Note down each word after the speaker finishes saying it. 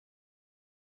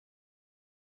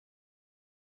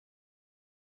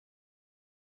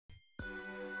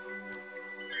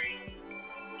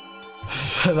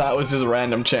That was just a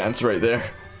random chance right there.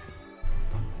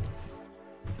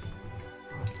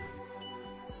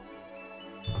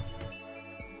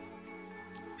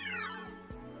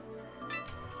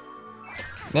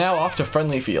 Now off to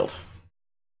friendly field.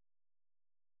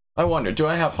 I wonder, do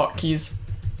I have hotkeys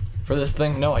for this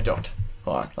thing? No, I don't.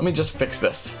 Hold on, let me just fix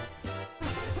this.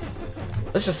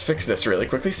 Let's just fix this really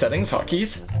quickly. Settings,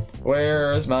 hotkeys.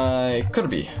 Where's my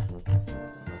Kirby?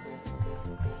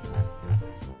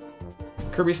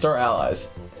 Kirby Star Allies.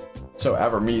 So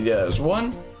Avermedia is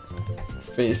 1.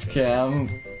 Face cam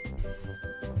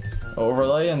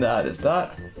overlay, and that is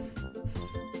that.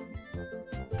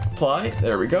 Apply,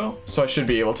 there we go. So I should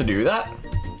be able to do that.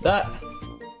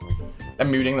 I'm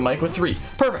muting the mic with 3.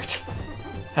 Perfect!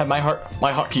 Have my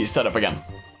hotkeys set up again.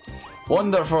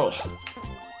 Wonderful.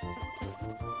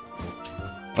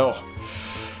 Oh,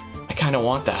 I kind of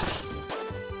want that.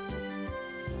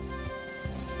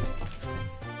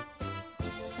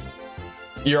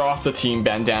 You're off the team,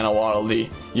 Bandana Waddle Dee.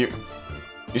 You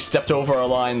stepped over a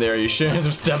line there. You shouldn't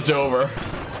have stepped over.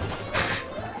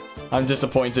 I'm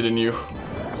disappointed in you.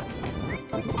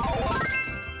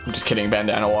 I'm just kidding,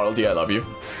 Bandana Waddle Dee. I love you.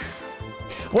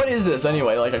 What is this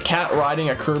anyway? Like a cat riding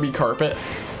a Kirby carpet?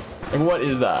 Like, what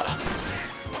is that?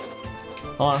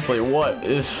 Honestly, what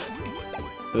is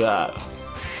that?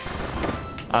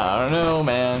 I don't know,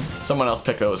 man. Someone else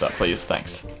pick those up, please.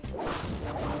 Thanks.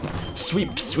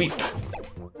 Sweep, sweep.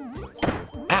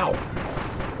 Ow.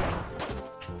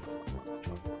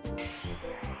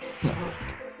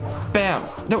 Bam.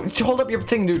 No, hold up your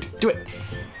thing, dude. Do it.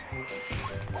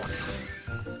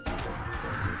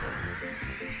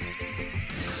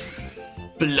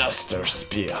 Blaster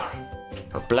spear.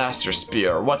 Or blaster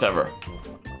spear, whatever.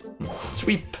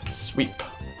 Sweep, sweep.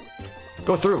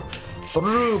 Go through.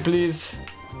 Through, please.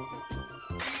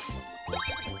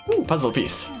 Ooh, puzzle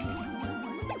piece.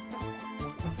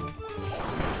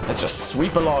 Let's just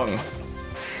sweep along.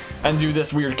 And do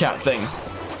this weird cat thing.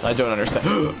 I don't understand.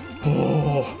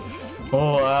 Oh,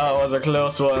 that was a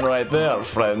close one right there,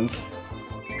 friend.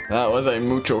 That was a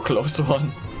mucho close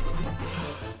one.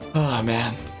 Oh,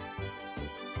 man.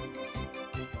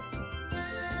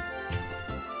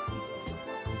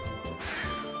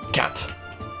 Cat.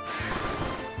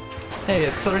 Hey,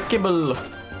 it's a kibble.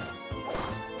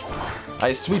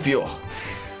 I sweep you.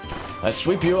 I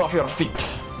sweep you off your feet.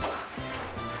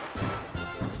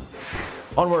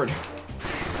 Onward.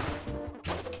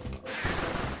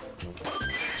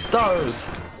 Stars.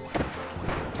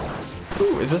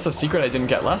 Ooh, is this a secret I didn't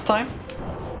get last time?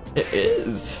 It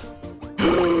is.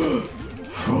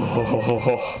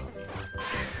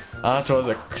 That was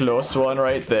a close one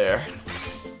right there.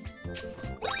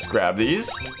 Let's grab these.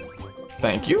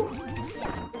 Thank you.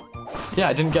 Yeah,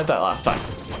 I didn't get that last time.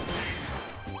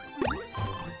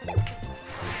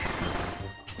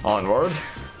 Onward.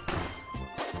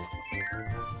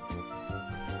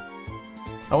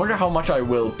 I wonder how much I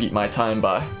will beat my time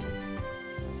by.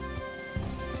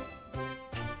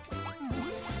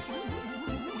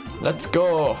 Let's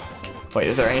go. Wait,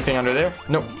 is there anything under there?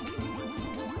 Nope.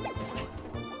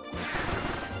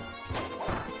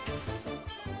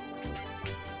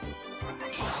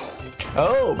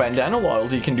 Oh, Bandana Waddle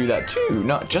Dee can do that too,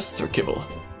 not just Sir Kibble.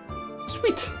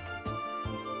 Sweet.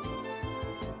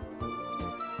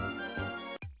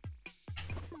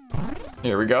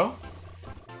 Here we go.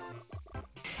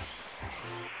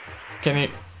 Can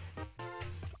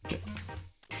he...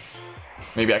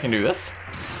 Maybe I can do this?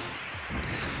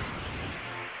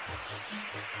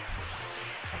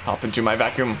 Hop into my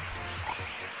vacuum.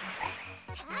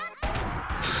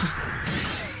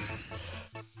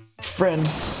 Friend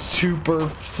super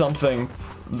something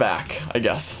back, I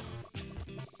guess.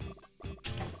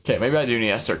 Okay, maybe I do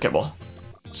need a Sir Kibble.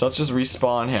 So let's just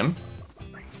respawn him.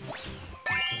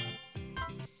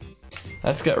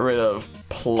 Let's get rid of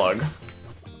Plug.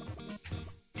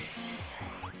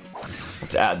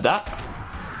 Let's add that.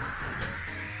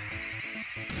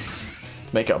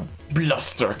 Make a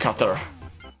bluster cutter.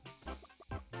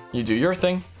 You do your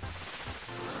thing.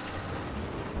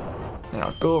 And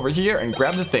I'll go over here and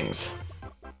grab the things.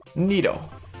 Neato.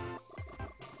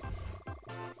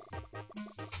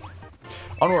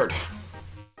 Onward.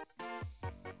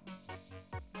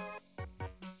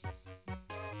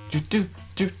 Do.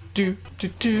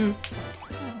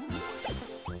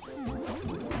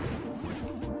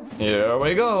 Here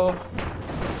we go.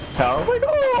 Here we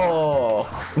go.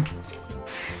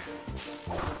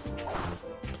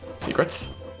 Secrets.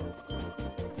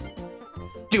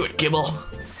 Do it, Gibble.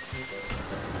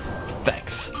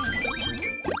 Thanks.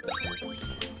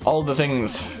 All the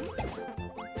things.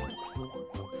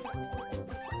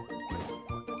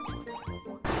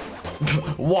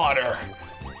 Water!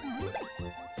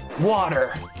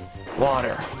 Water!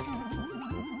 Water!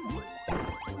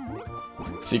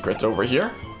 Secrets over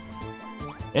here?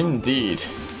 Indeed.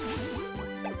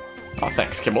 Oh,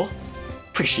 thanks, Kibble.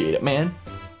 Appreciate it, man.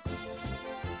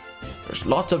 There's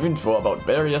lots of info about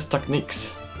various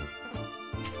techniques.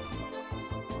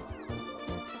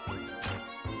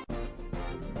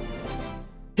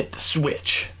 Hit the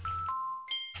switch.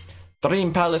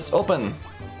 Dream Palace open.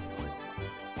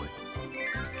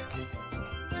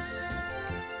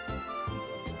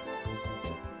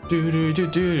 Do do do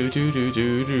do do do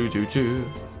do do do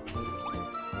do.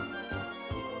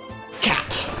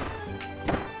 Cat.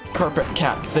 Carpet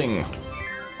cat thing.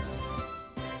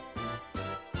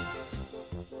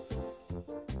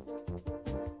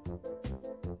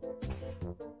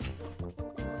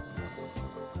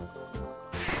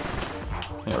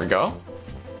 There we go.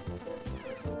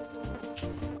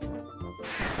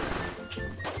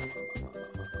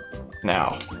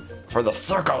 Now, for the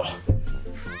circle.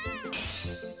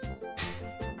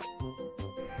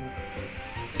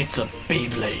 It's a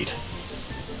Beyblade.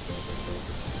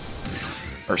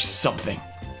 Or something.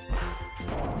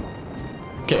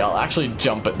 Okay, I'll actually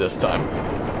jump it this time.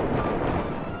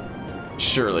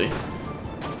 Surely.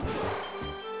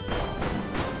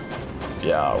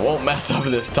 Yeah, I won't mess up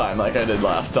this time like I did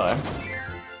last time.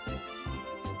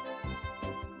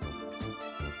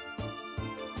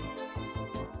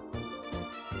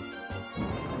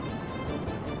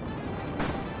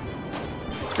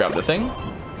 Grab the thing.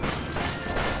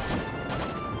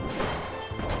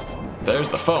 There's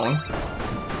the phone.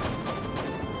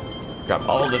 Grab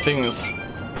all the things.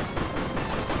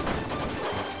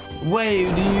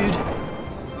 Whoa, dude.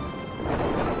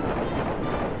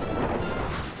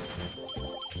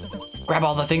 Grab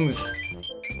all the things.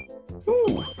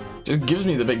 Ooh, just gives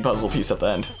me the big puzzle piece at the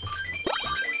end.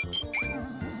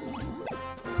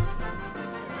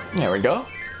 There we go.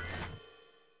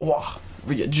 Wow,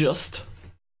 readjust.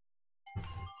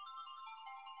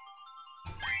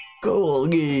 Goal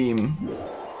game.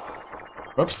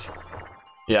 Whoops.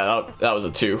 Yeah, that was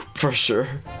a 2 for sure.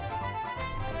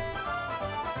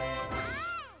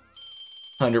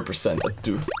 100% a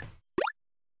 2.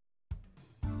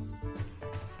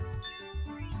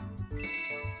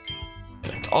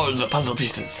 Collect all the puzzle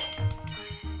pieces.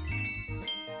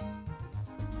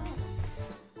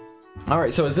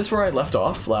 Alright, so is this where I left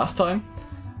off last time?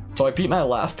 So I beat my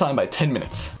last time by 10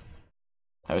 minutes.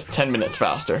 I was 10 minutes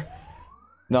faster.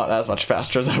 Not as much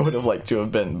faster as I would have liked to have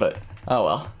been, but oh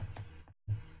well.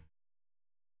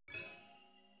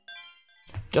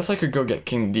 Guess I could go get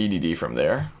King DDD from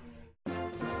there.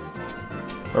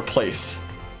 Replace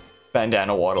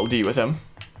Bandana Waddle Dee with him.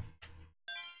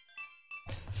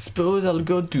 Suppose I'll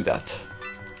go do that.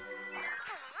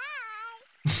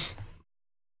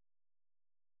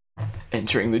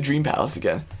 Entering the Dream Palace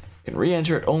again. You can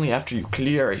re-enter it only after you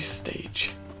clear a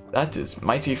stage. That is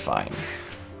mighty fine.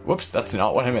 Whoops, that's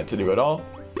not what I meant to do at all.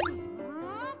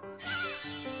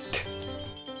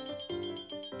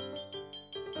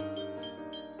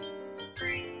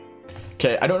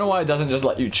 Okay, I don't know why it doesn't just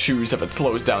let you choose if it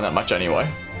slows down that much anyway.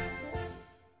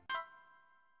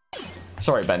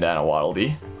 Sorry, Bandana Waddle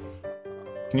Dee.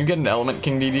 Can you get an element,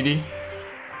 King DDD?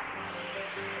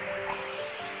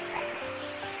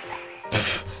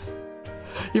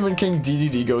 Even King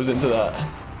DDD goes into that.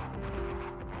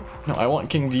 No, I want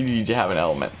King DDD to have an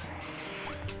element.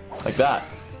 Like that.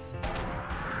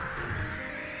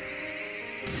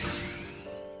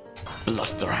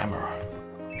 Bluster Hammer.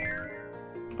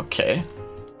 Okay.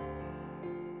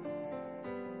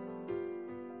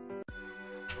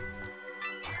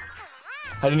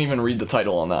 I didn't even read the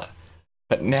title on that.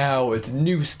 But now it's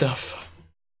new stuff.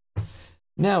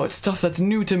 Now it's stuff that's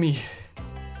new to me.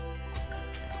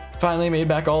 Finally made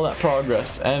back all that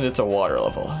progress, and it's a water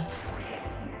level.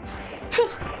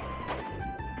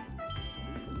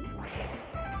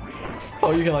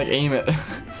 Oh, you can like aim it.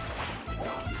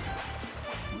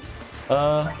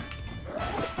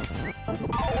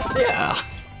 Yeah.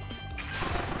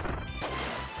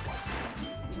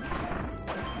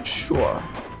 Sure.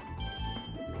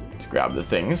 Let's grab the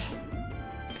things.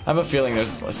 I have a feeling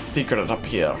there's a secret up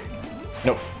here.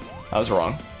 Nope, I was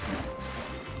wrong.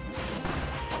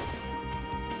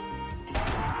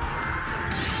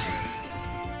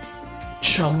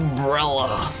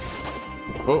 Chumbrella.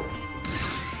 Oh.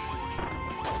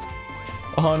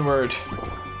 Onward.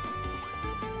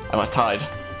 I must hide.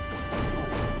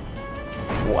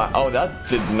 Wow, oh, that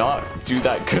did not do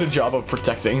that good a job of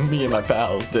protecting me and my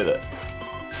pals, did it?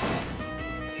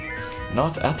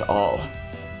 Not at all.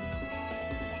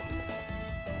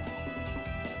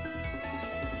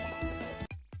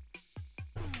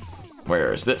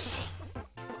 Where is this?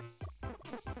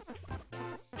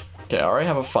 Okay, I already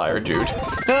have a fire dude.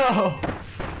 No!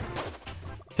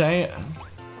 Dang it.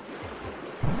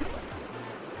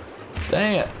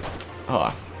 Dang it. Hold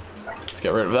on. Let's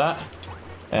get rid of that.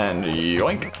 And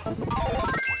yoink.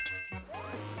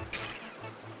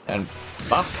 And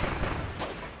bop.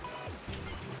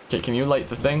 Okay, can you light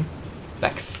the thing?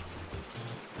 Thanks.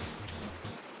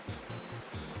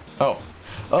 Oh.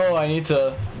 Oh, I need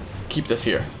to keep this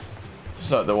here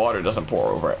so the water doesn't pour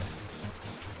over it.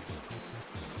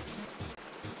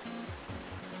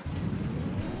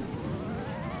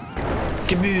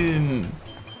 Kaboom!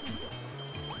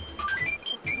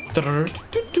 I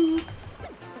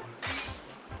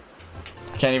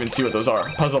can't even see what those are.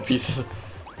 Puzzle pieces.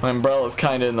 My umbrella's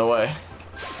kinda in the way.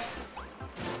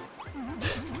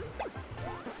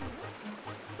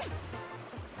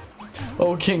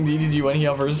 Oh, King DDD when he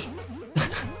hovers.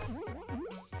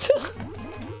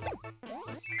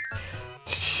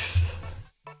 Jeez.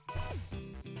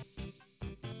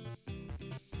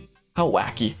 How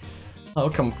wacky. How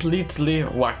completely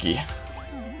wacky.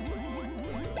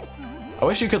 I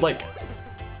wish you could like...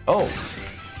 Oh,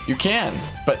 you can,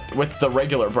 but with the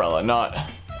regular umbrella, not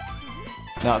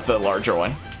the larger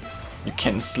one. You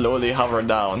can slowly hover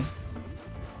down.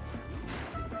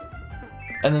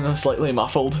 And then the slightly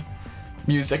muffled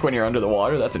music when you're under the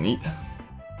water, that's neat.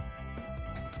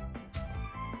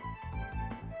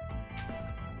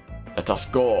 Let us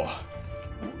go.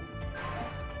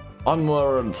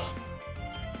 Onward.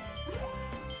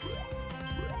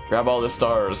 Grab all the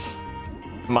stars.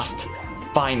 Must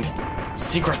find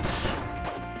secrets.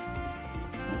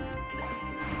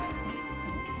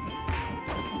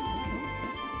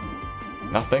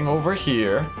 Nothing over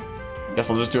here. Guess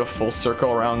I'll just do a full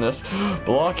circle around this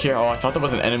block here. Oh, I thought that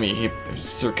was an enemy. He was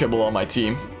Sir Kibble on my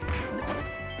team.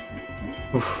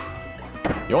 Oof.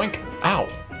 Yoink. Ow.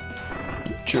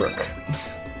 You jerk.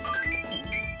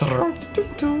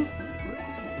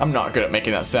 I'm not good at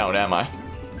making that sound, am I?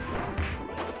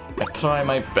 I try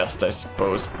my best, I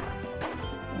suppose.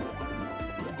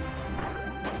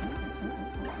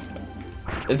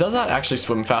 It does not actually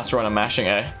swim faster when I'm mashing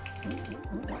A.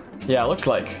 Yeah, it looks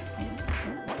like.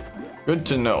 Good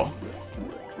to know.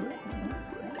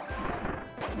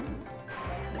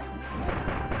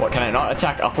 What, can I not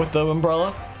attack up with the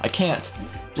umbrella? I can't.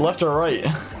 Left or right?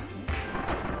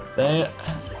 Dang it.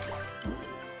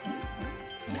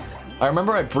 I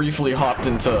remember I briefly hopped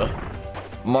into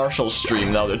Marshall's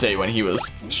stream the other day when he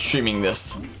was streaming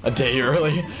this a day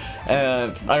early,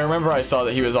 and I remember I saw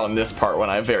that he was on this part when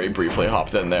I very briefly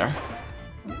hopped in there.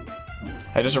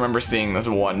 I just remember seeing this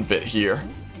one bit here.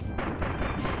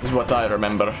 Is what I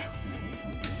remember.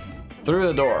 Through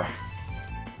the door.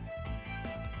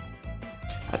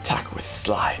 Attack with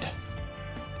slide.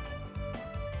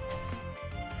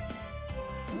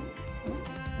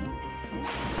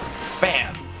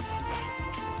 Bam!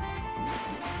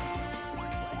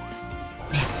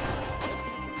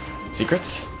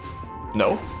 Secrets?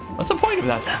 No? What's the point of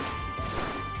that then?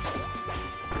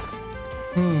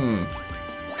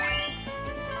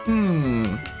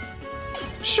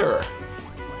 Sure.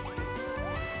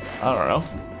 I don't know.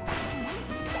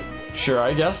 Sure,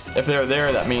 I guess. If they're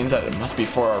there, that means that it must be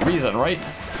for a reason, right?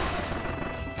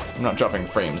 I'm not dropping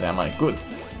frames, am I? Good.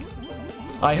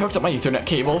 I hooked up my Ethernet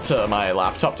cable to my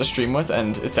laptop to stream with,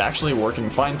 and it's actually working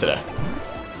fine today.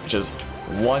 Which is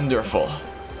wonderful.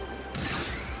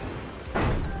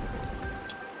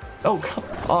 Oh, come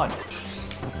on.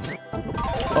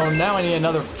 Oh, now I need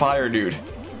another fire dude.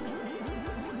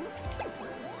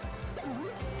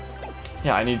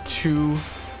 Yeah, I need 2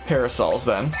 parasols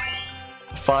then.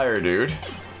 Fire dude.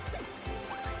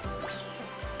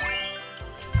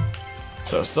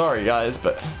 So sorry guys,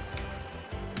 but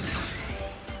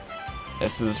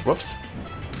this is, whoops.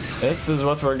 This is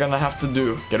what we're gonna have to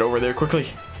do. Get over there quickly.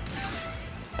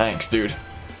 Thanks, dude.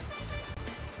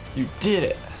 You did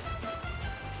it.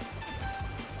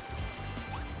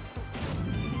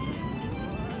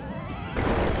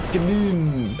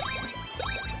 Kaboom.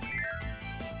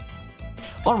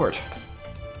 Onward.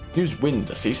 Use wind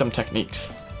to see some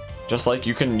techniques. Just like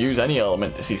you can use any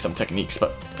element to see some techniques,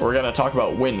 but we're gonna talk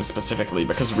about wind specifically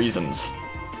because reasons.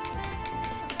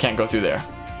 Can't go through there.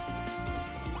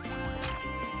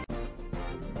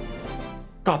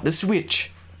 Got the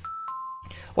switch.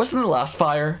 Wasn't the last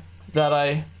fire that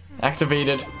I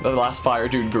activated, the last fire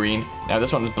dude, green? Now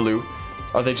this one's blue.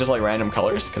 Are they just like random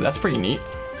colors? Because that's pretty neat.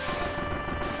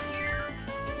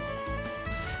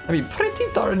 That'd be pretty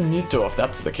darn neato if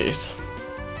that's the case.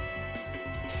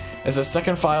 Is the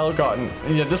second file gotten...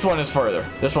 Yeah, this one is further.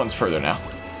 This one's further now.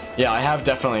 Yeah, I have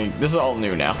definitely... This is all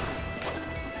new now.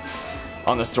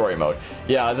 on the story mode.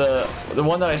 Yeah, the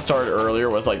one that I started earlier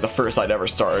was like the first I'd ever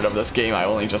started of this game. I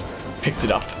only just picked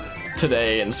it up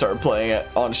today and started playing it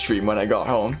on stream when I got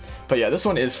home. But yeah, this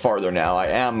one is farther now. I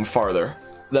am farther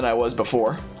than I was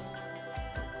before.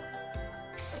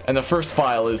 And the first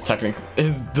file is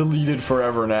deleted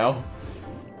forever now.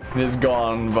 It is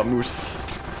gone, vamoose.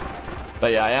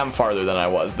 But yeah, I am farther than I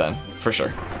was then, for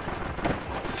sure.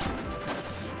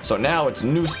 So now it's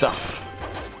new stuff.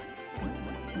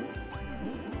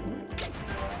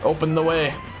 Open the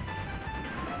way.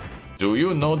 Do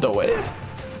you know the way?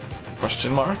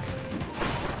 Question mark.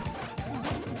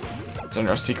 Is there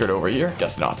no secret over here?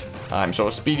 Guess not. I'm so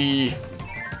speedy.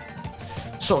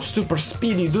 So super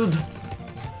speedy, dude.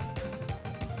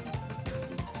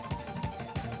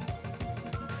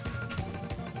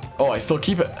 Oh, I still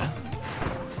keep it.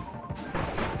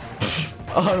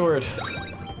 Onward.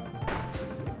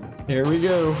 Here we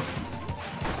go.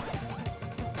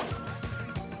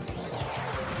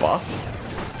 Boss?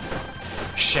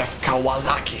 Chef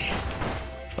Kawasaki.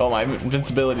 Oh, my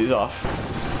invincibility's off.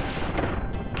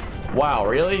 Wow,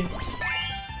 really?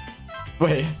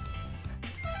 Wait.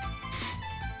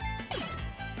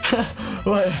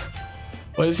 What?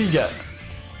 What does he get?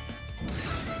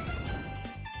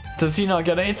 Does he not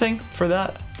get anything for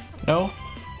that? No?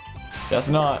 Guess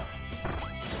not.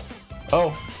 Oh.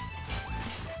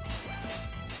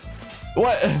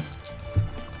 What?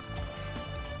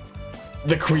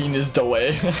 The queen is the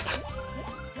way.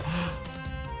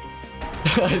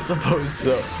 I suppose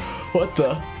so. What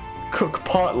the? Cook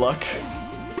potluck.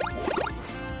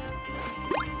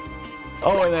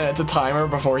 Oh, and then it's a timer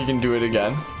before he can do it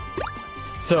again.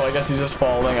 So I guess he's just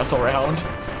following us around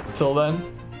till then.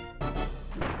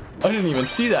 I didn't even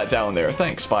see that down there.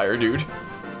 Thanks, fire dude.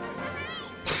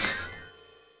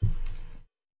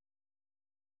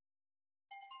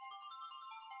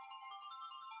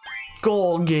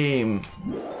 Goal game.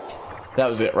 That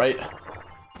was it, right?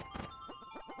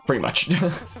 Pretty much.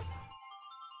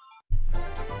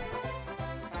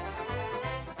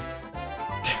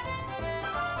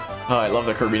 Oh, I love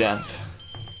the Kirby dance.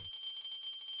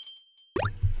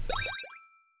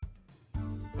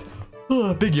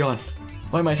 Oh, big yawn.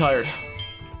 Why am I tired?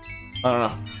 I don't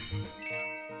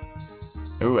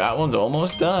know. Ooh, that one's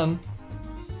almost done.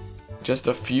 Just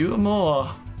a few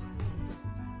more.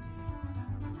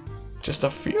 Just a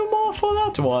few more for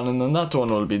that one, and then that one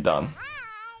will be done.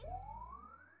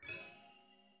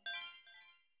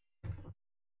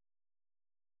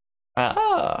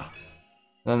 Ah!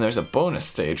 Then there's a bonus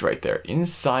stage right there,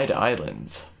 Inside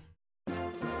Islands.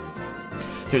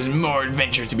 There's more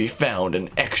adventure to be found, an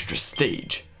extra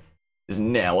stage is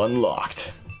now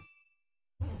unlocked.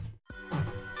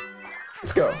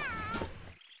 Let's go.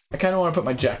 I kind of want to put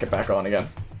my jacket back on again.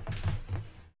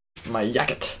 My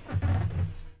jacket.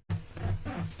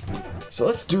 So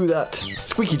let's do that.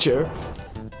 Squeaky chair.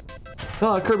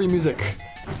 Ah, Kirby music.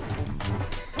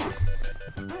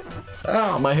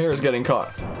 Ah, my hair is getting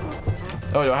caught.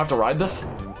 Oh, do I have to ride this?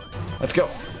 Let's go.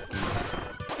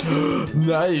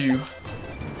 No.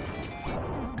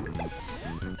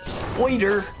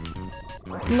 Spider.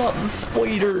 Not the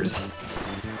spiders.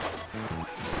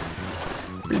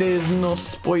 Please, no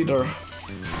spider.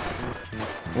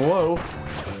 Whoa.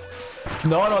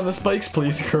 Not on the spikes,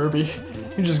 please, Kirby.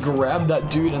 You just grabbed that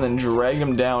dude and then dragged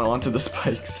him down onto the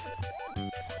spikes.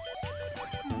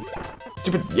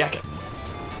 Stupid yakket.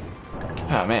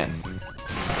 Ah, man.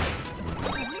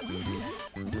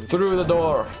 Through the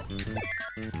door.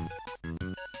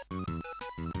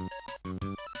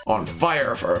 On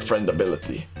fire for a friend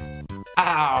ability.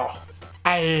 Ow.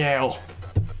 Ow.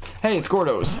 Hey, it's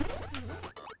Gordo's.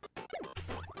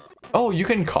 Oh, you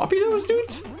can copy those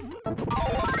dudes?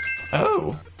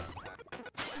 Oh.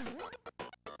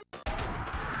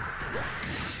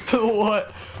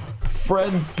 What?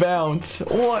 Friend bounce.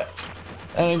 What?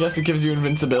 And I guess it gives you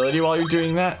invincibility while you're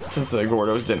doing that, since the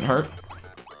Gordos didn't hurt.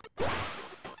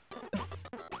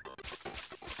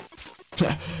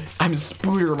 I'm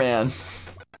Spooter Man.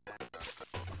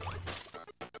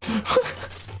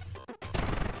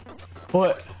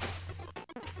 What?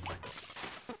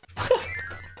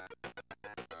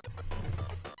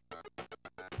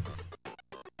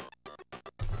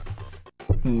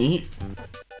 Neat.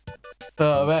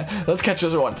 Oh man, let's catch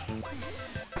this one.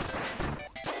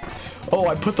 Oh,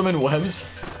 I put them in webs.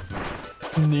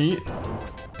 Neat.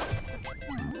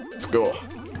 Let's go.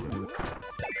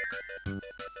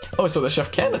 Oh, so the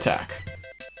chef can attack.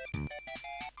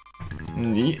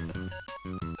 Neat.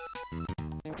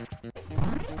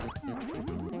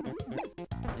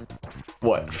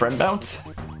 What, friend bounce?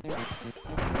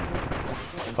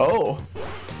 Oh.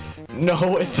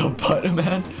 No, with the button,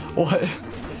 man. What?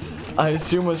 I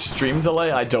assume with stream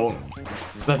delay, I don't.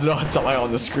 That's not something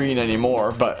on the screen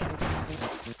anymore, but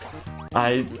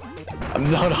I'm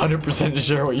not 100%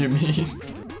 sure what you mean.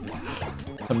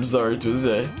 I'm sorry to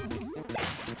say.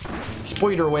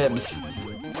 Spider webs.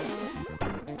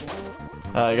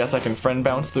 I guess I can friend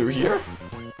bounce through here.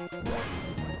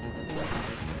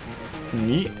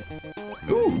 Neat.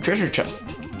 Ooh, treasure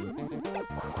chest.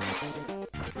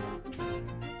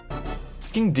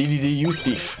 Fucking DDD, you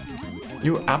thief.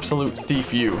 You absolute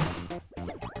thief, you.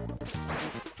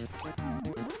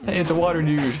 Hey, it's a water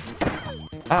dude.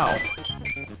 Ow.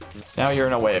 Now you're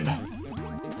in a web.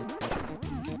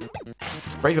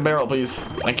 Break the barrel, please.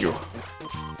 Thank you.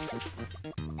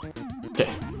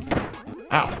 Okay.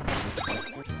 Ow.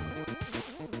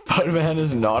 Butman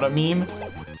is not a meme?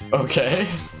 Okay.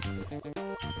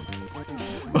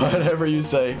 Whatever you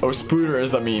say. Oh, Spooter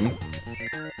is the meme.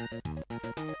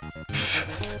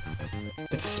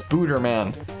 It's Spooter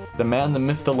Man. The man, the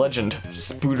myth, the legend.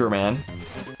 Spooter Man.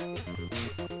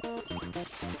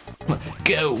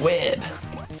 Go web!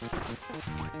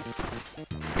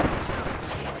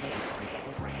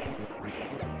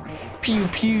 Pew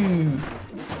pew!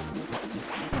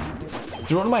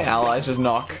 Did one of my allies just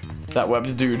knock that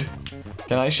webbed dude?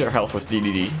 Can I share health with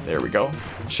DDD? There we go.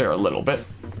 Share a little bit.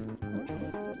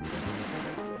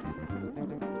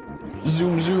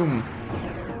 Zoom zoom.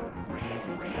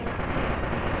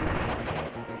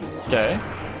 Okay.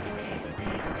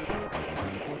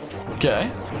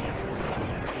 Okay.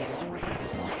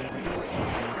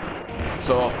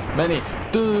 So many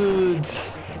dudes.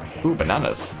 Ooh,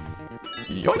 bananas.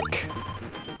 Yoink.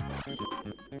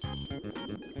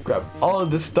 Grab all of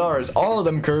the stars, all of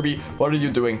them, Kirby. What are you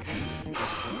doing?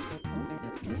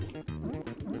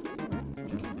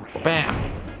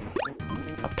 Bam.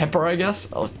 A pepper, I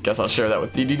guess. I'll share that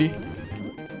with DDD.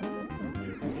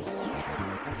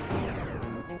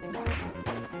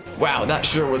 Wow, that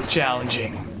sure was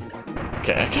challenging.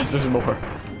 Okay, I guess there's more.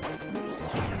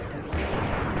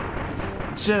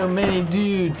 So many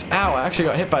dudes. Ow, I actually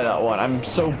got hit by that one. I'm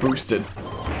so boosted.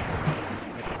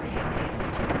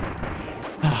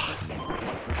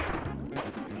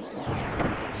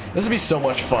 This would be so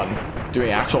much fun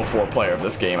doing actual 4-player of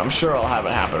this game. I'm sure I'll have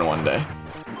it happen one day.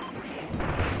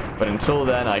 But until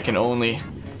then, I can only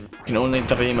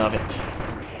dream of it.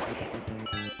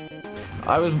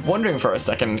 I was wondering for a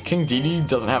second, King Dedede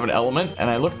doesn't have an element, and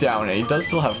I looked down and he does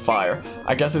still have fire.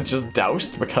 I guess it's just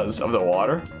doused because of the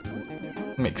water.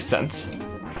 Makes sense.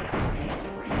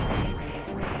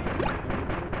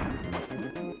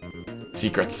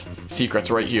 Secrets. Secrets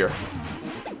right here.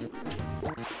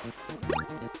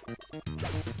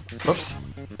 Whoops.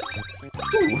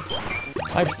 Ooh.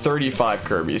 I have 35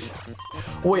 Kirbys.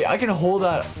 Wait, I can hold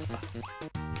that.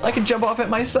 I can jump off it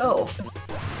myself.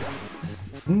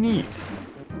 Neat.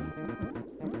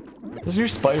 This new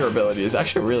spider ability is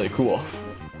actually really cool.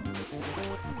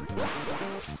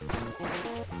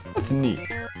 That's neat.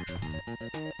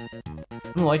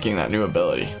 I'm liking that new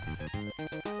ability.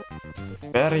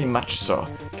 Very much so.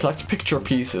 Collect picture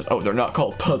pieces. Oh, they're not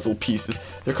called puzzle pieces.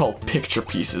 They're called picture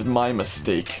pieces. My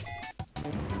mistake.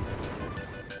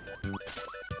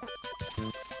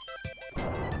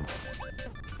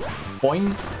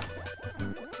 Boing.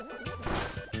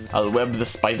 I'll web the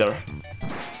spider.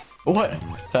 What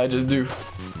did I just do?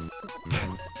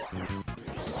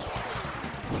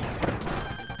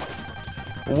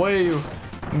 Whoa,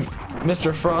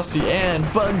 Mr. Frosty and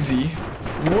Bugsy.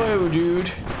 Whoa,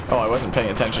 dude. Oh, I wasn't paying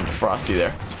attention to Frosty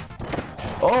there.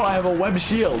 Oh, I have a web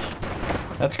shield.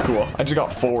 That's cool. I just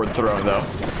got forward thrown, though.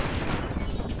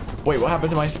 Wait, what happened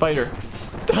to my spider?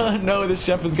 No, the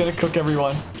chef is gonna cook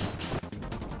everyone.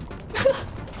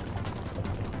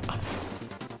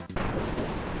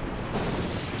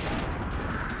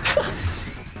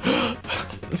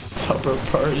 Supper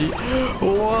party.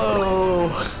 Whoa.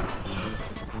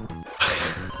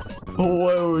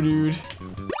 Whoa, dude.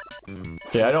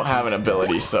 Okay, I don't have an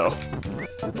ability, so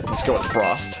let's go with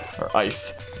Frost or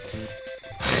Ice.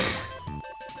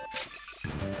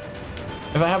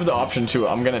 If I have the option to,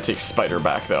 I'm gonna take Spider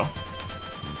back, though.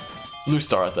 Blue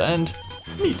star at the end.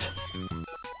 Neat.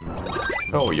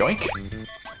 Oh, yoink.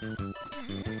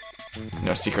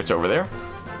 No secrets over there.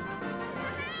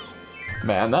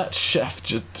 Man, that chef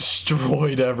just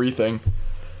destroyed everything.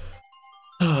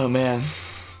 Oh, man.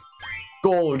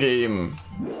 Goal game.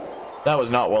 That was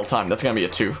not well timed. That's gonna be a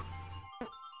 2.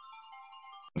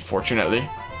 Unfortunately.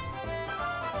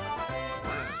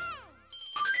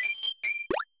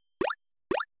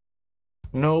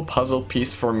 No puzzle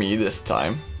piece for me this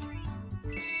time.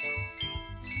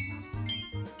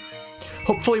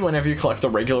 Hopefully whenever you collect the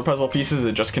regular puzzle pieces,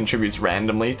 it just contributes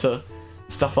randomly to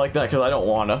stuff like that, because I don't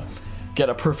want to get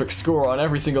a perfect score on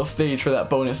every single stage for that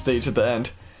bonus stage at the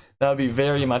end. That would be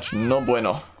very much no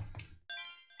bueno.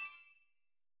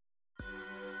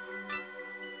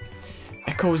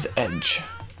 Echo's Edge.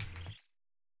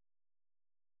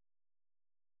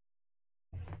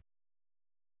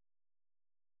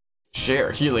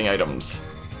 Share healing items.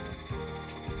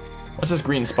 What's this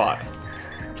green spot?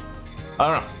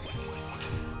 I don't know.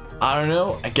 I don't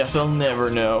know. I guess I'll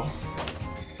never know.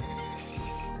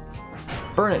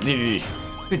 Burn it, DDD.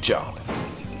 Good job.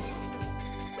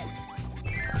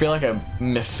 I feel like I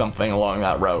missed something along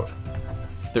that route.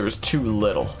 There was too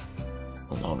little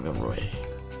along the way.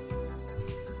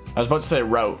 I was about to say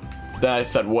route, then I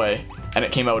said way, and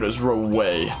it came out as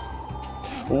way.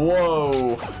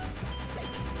 Whoa.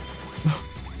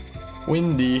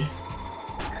 Windy.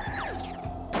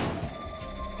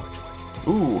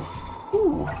 Ooh.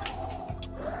 Ooh.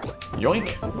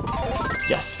 Yoink.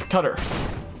 Yes, cutter.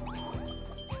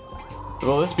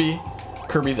 Will this be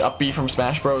Kirby's up B from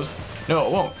Smash Bros? No,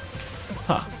 it won't.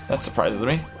 Huh, that surprises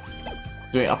me.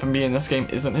 Doing up and B in this game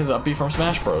isn't his up B from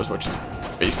Smash Bros, which is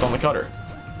based on the cutter.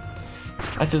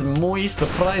 That is muy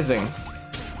surprising.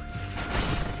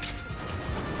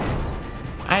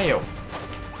 Ayo.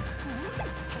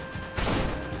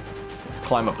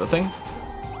 Climb up the thing,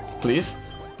 please.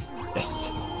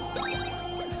 Yes.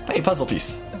 Hey, puzzle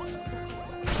piece.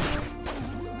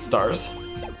 Stars.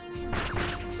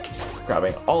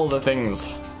 Grabbing all the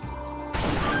things.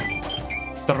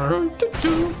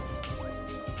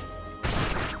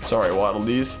 Sorry, Waddle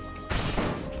Dees,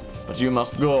 but you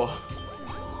must go.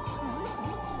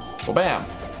 Well, bam.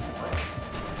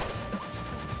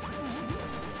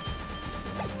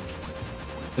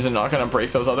 Is it not gonna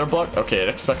break those other blocks? Okay, it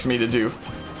expects me to do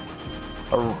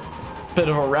a bit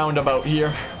of a roundabout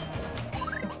here.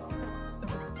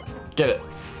 Get it.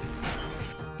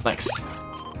 Thanks.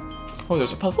 Oh,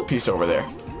 there's a puzzle piece over there.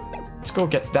 Let's go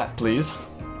get that, please.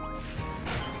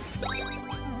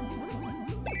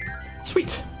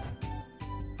 Sweet.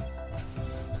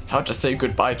 How to say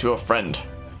goodbye to a friend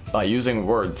by using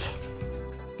words.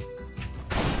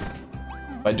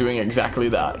 By doing exactly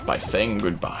that, by saying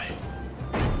goodbye.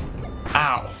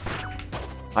 Ow!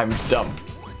 I'm dumb.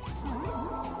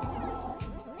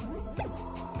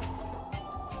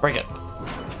 Break it.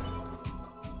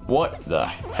 What the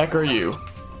heck are you?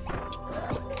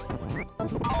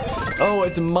 Oh,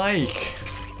 it's Mike.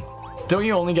 Don't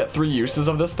you only get 3 uses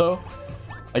of this though?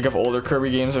 Like if older Kirby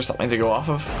games or something to go off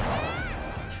of?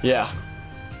 Yeah.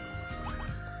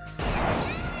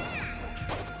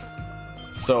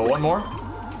 So one more?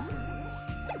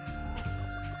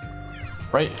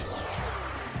 Right?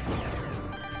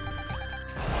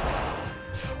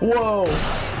 Whoa!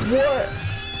 What?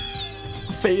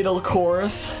 Fatal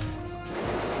chorus?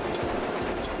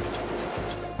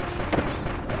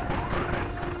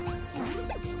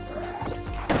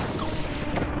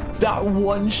 That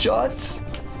one shot?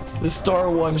 The star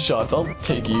one shots. I'll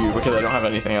take you because I don't have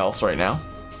anything else right now.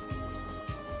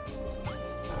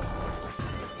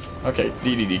 Okay,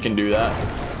 DDD can do that.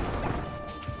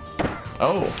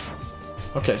 Oh.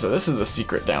 Okay, so this is the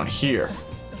secret down here.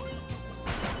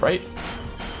 Right?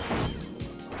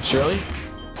 Surely?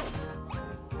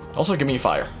 Also, give me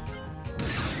fire.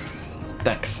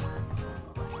 Thanks.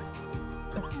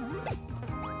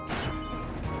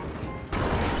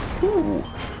 Ooh.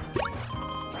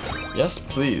 Yes,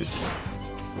 please.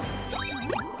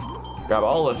 Grab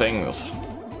all the things.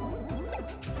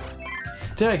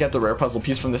 Did I get the rare puzzle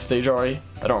piece from this stage already?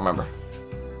 I don't remember.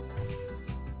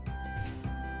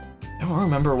 I don't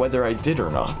remember whether I did or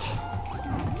not.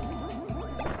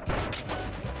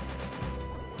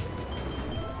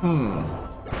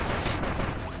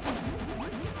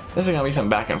 This is gonna be some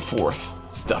back and forth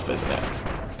stuff, isn't it?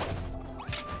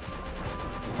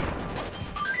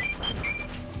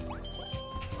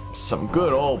 Some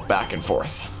good old back and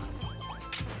forth.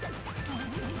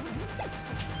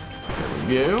 Here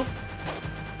we go.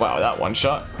 Wow, that one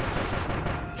shot.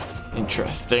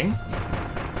 Interesting.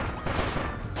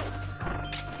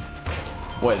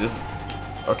 Wait, is...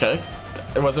 Okay.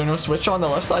 Was there no switch on the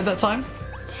left side that time?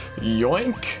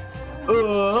 Yoink.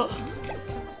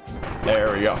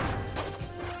 There we go.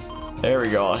 There we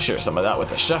go. I'll share some of that with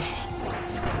the chef.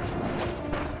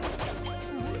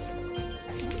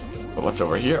 But what's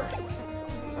over here?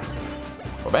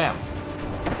 Oh, bam.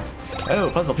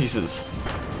 Oh, puzzle pieces.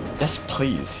 Yes,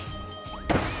 please.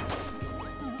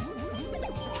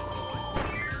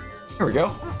 Here we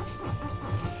go.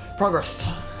 Progress.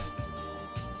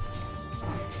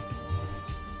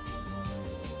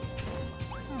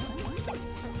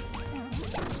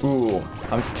 Ooh,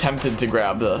 I'm tempted to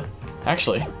grab the...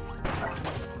 Actually.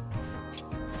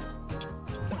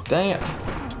 Dang it.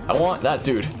 I want that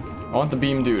dude. I want the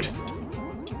beam dude.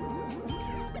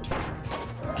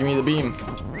 Give me the beam.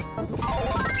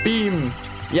 Beam!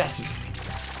 Yes!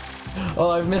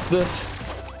 Oh, I've missed this.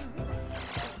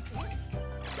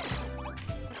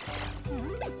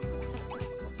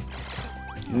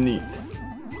 Neat.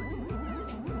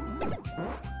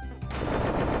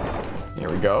 Here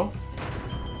we go.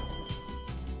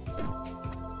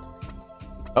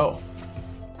 Oh.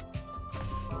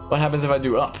 What happens if I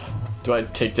do up? Do I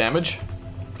take damage?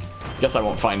 Guess I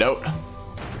won't find out.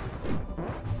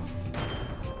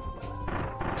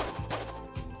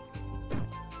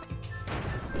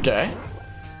 Okay.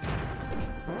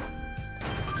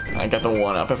 I got the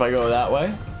one up if I go that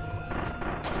way.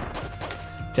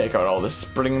 Take out all the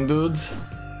spring dudes.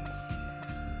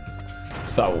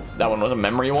 So that one was a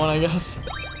memory one, I guess.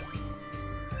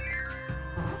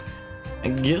 I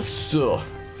guess so.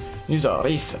 Use a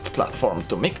reset platform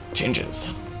to make changes.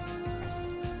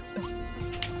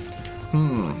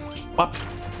 What?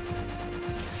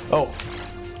 Oh.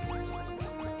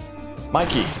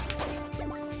 Mikey.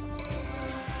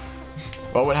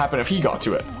 What would happen if he got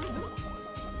to it?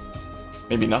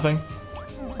 Maybe nothing?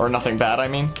 Or nothing bad, I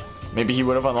mean. Maybe he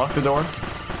would have unlocked the door.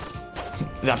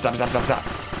 Zap, zap, zap, zap, zap.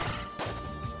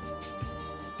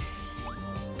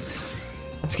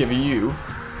 Let's give you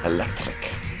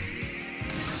electric.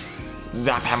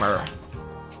 Zap hammer.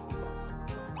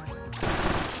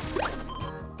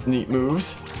 Neat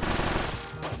moves.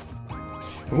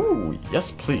 Ooh,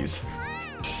 yes please.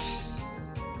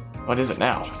 What is it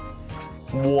now?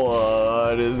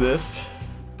 What is this?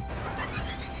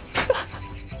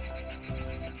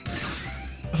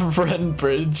 Friend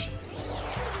bridge.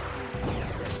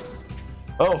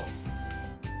 Oh.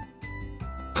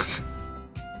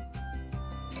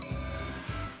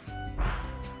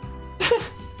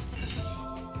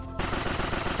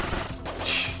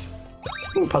 Jeez.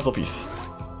 Ooh, puzzle piece.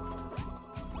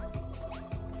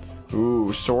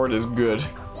 Ooh, sword is good.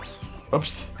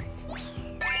 Oops.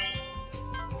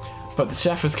 But the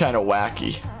chef is kind of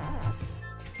wacky.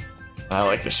 I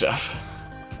like the chef.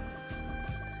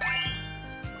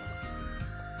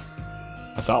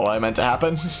 That's not what I meant to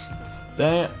happen.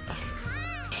 Dang it.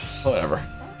 Whatever.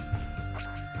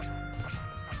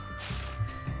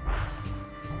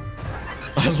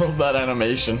 I love that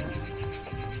animation.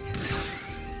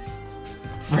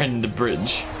 Friend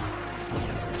bridge.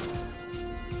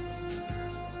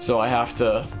 So I have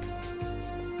to...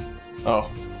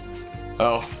 Oh.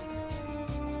 Oh.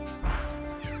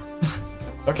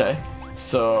 Okay.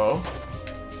 So...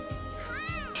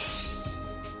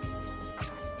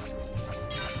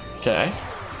 Okay.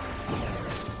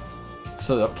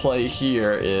 So the play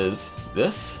here is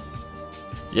this?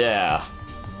 Yeah.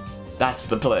 That's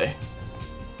the play.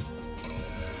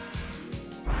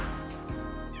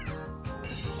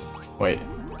 Wait.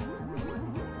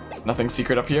 Nothing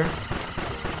secret up here?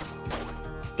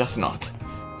 Guess not.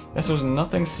 Guess there's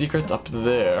nothing secret up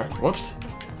there. Whoops.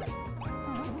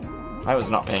 I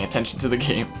was not paying attention to the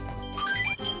game.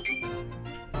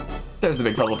 There's the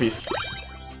big puzzle piece.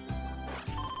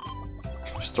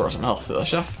 Restore some health to the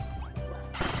chef.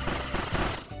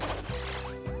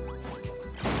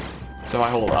 So if I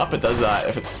hold up, it does that.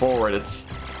 If it's forward, it's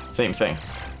same thing.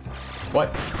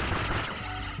 What?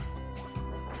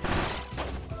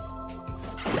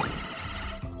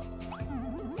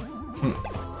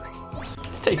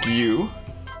 Let's take you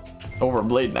over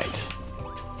Blade Knight.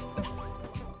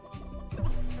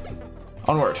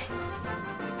 Onward.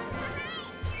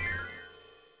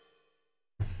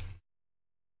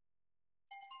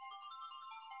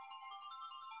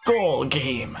 Goal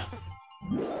game.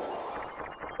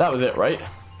 That was it, right?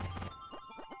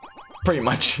 Pretty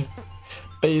much.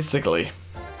 Basically.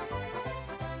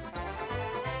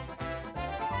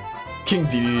 King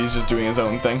DDD is just doing his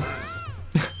own thing.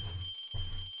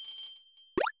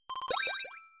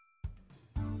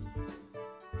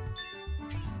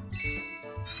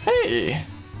 Hey!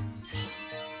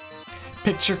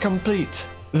 Picture complete.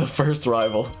 The first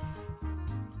rival.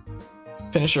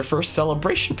 Finish your first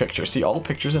celebration picture. See all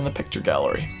pictures in the picture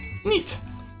gallery. Neat.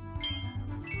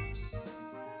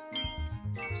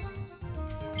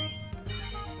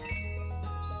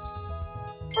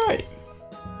 Alright.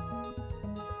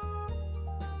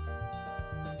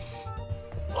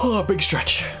 Oh, big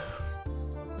stretch.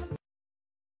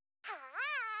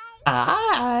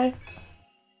 Hi.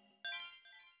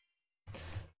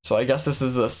 So I guess this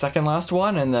is the second last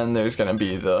one, and then there's gonna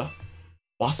be the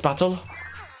boss battle.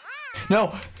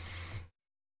 No!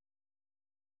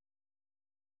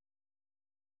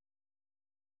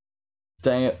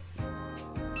 Dang it.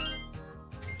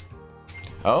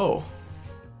 Oh.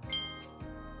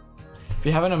 If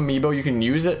you have an amiibo, you can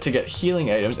use it to get healing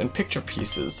items and picture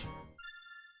pieces.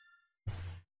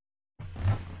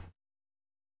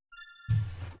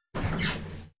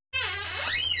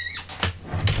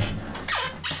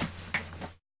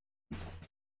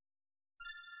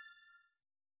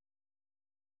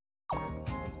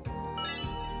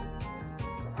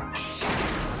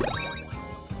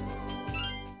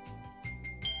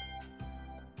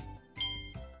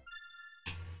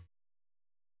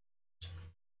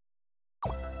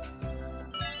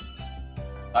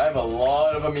 I have a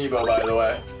lot of amiibo, by the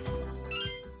way.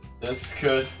 This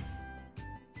could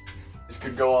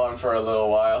go on for a little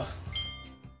while.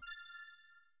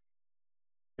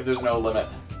 If there's no limit.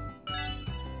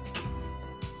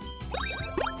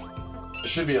 There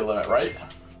should be a limit, right?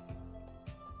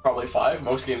 Probably 5.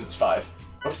 Most games it's 5.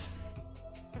 Whoops.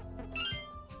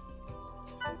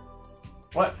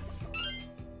 What?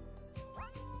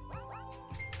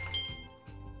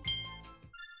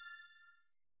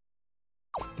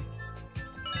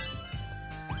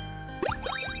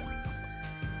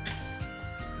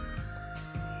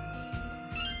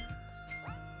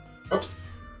 Oops.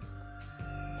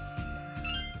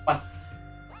 Come on.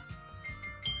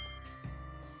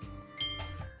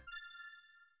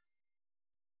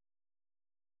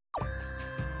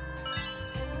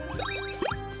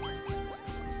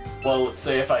 Well, let's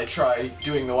say if I try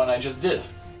doing the one I just did.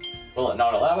 Will it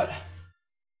not allow it?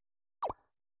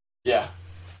 Yeah.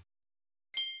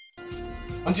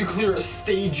 Once you clear a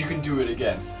stage, you can do it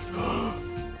again.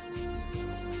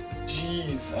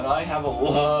 Jeez, and I have a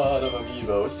lot of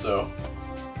amiibo, so...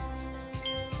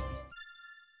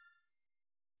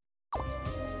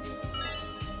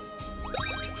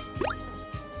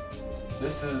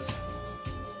 This is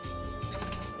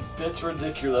a bit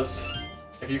ridiculous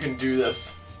if you can do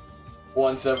this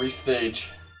once every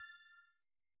stage.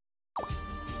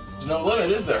 There's no limit,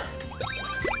 is there?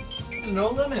 There's no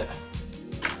limit.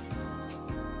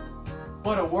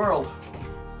 What a world.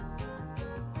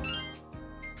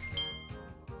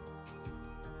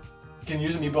 You can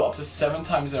use amiibo up to 7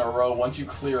 times in a row. Once you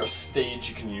clear a stage,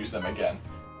 you can use them again.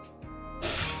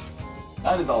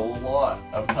 That is a lot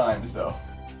of times, though.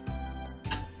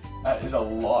 That is a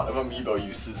lot of amiibo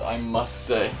uses, I must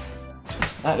say.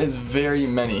 That is very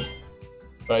many.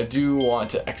 But I do want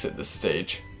to exit this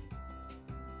stage.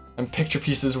 And picture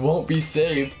pieces won't be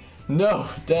saved. No,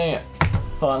 dang it.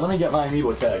 Hold on, let me get my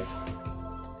amiibo tags.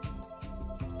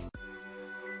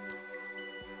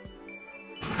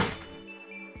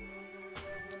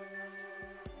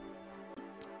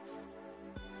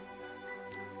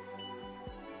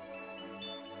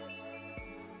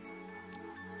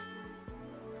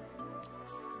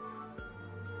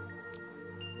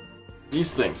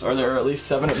 These things, are there at least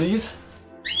 7 of these?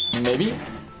 Maybe?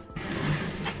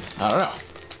 I don't know.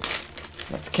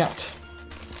 Let's count.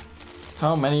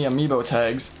 How many amiibo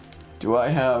tags do I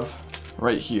have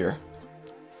right here?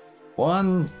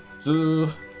 1, 2,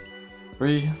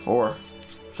 3, 4,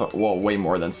 5, whoa, way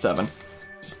more than 7.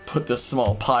 Just put this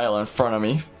small pile in front of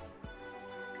me.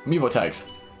 Amiibo tags.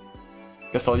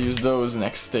 Guess I'll use those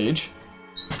next stage.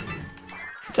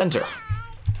 Let's enter.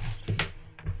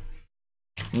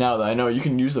 Now that I know you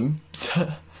can use them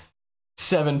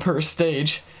 7 per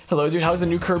stage. Hello dude, how's the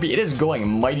new Kirby? It is going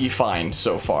mighty fine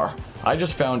so far. I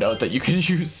just found out that you can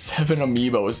use 7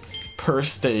 amiibos per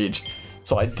stage.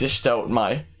 So I dished out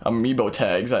my amiibo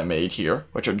tags I made here,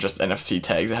 which are just NFC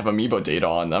tags that have amiibo data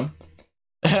on them.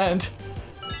 And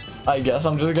I guess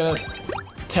I'm just gonna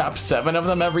tap 7 of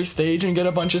them every stage and get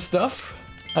a bunch of stuff,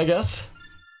 I guess.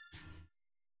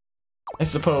 I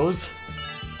suppose.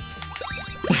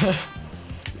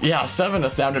 Yeah, 7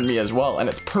 astounded me as well, and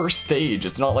it's per stage.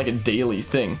 It's not like a daily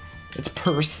thing. It's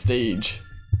per stage.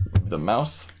 Move the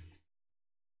mouse.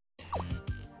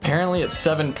 Apparently it's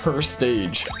 7 per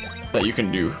stage that you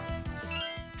can do.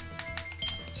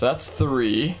 So that's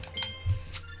 3.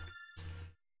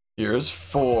 Here's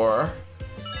 4.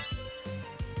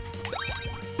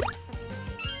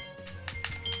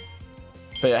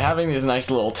 But yeah, having these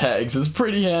nice little tags is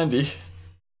pretty handy.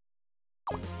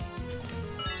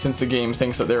 Since the game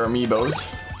thinks that they're amiibos.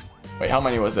 Wait, how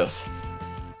many was this?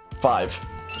 5.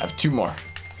 I have 2 more.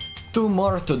 2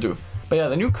 more to do. But yeah,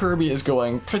 the new Kirby is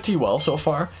going pretty well so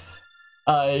far.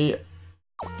 I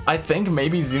think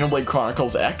maybe Xenoblade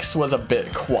Chronicles X was a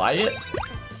bit quiet,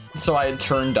 so I had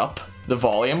turned up the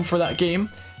volume for that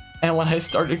game. And when I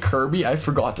started Kirby, I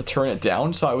forgot to turn it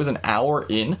down, so I was an hour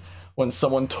in when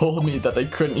someone told me that they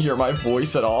couldn't hear my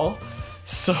voice at all.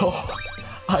 So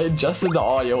I adjusted the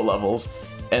audio levels,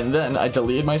 and then I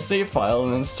deleted my save file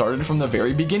and then started from the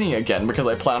very beginning again because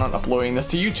I plan on uploading this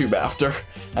to YouTube after,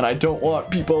 and I don't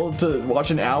want people to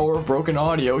watch an hour of broken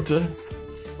audio to,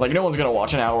 like, no one's gonna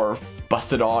watch an hour of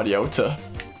busted audio to,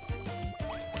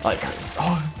 like,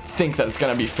 think that it's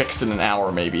gonna be fixed in an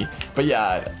hour maybe. But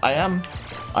yeah, I am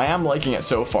liking it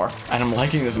so far, and I'm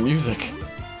liking this music.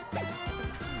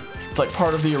 It's like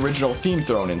part of the original theme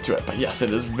thrown into it, but yes, it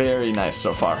is very nice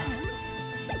so far.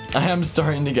 I am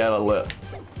starting to get a lit.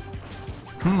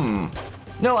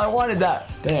 No, I wanted that.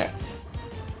 Dang it.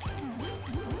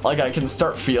 Like, I can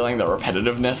start feeling the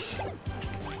repetitiveness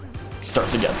start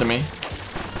to get to me.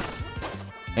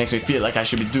 Makes me feel like I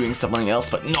should be doing something else,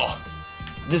 but no.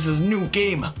 This is new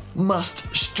game.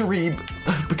 Must stream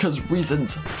because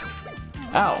reasons.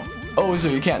 Ow. Oh, so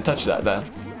you can't touch that then.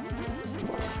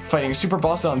 Fighting super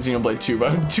boss on Xenoblade 2,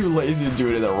 but I'm too lazy to do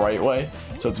it in the right way,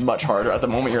 so it's much harder. At the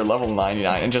moment, you're level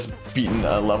 99 and just beaten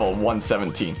a level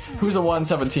 117. Who's a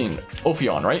 117?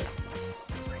 Ophion, right?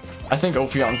 I think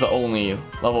Ophion's the only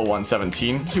level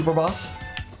 117 super boss.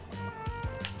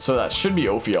 So that should be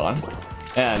Ophion.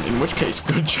 And in which case,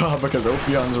 good job, because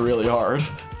Ophion's really hard.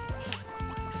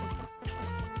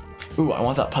 Ooh, I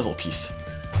want that puzzle piece.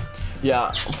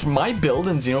 Yeah, my build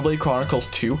in Xenoblade Chronicles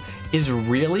 2 is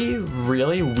really,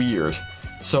 really weird.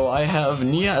 So I have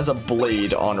Nia as a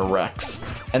blade on Rex,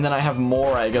 and then I have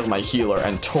Morag as my healer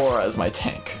and Tora as my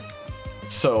tank.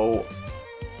 So,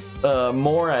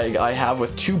 Morag I have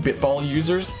with 2 Bitball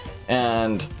users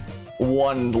and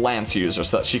 1 Lance user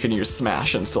so that she can use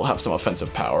Smash and still have some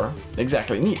offensive power.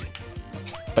 Exactly, neat.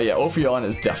 But yeah, Ophion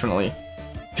is definitely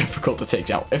difficult to take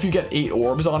down. If you get 8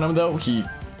 orbs on him though,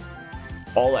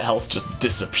 all that health just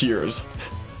disappears.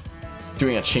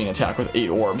 Doing a chain attack with 8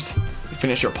 orbs. You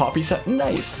finish your Poppy set,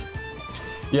 nice.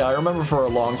 Yeah, I remember for a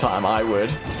long time I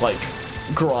would like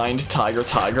grind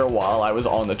Tiger while I was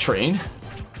on the train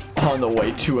on the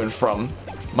way to and from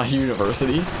my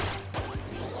university.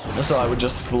 So I would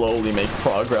just slowly make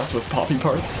progress with Poppy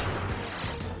parts.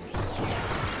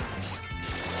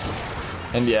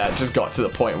 And yeah, it just got to the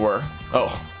point where,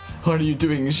 oh, what are you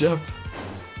doing, Chef?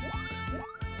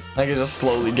 Like, it just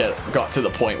slowly got to the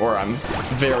point where I'm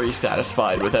very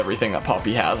satisfied with everything that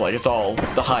Poppy has. Like, it's all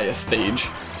the highest stage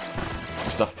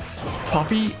stuff.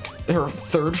 Poppy, her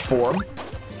 3rd form,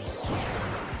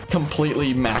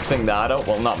 completely maxing that out.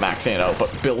 Well, not maxing it out, but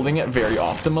building it very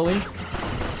optimally.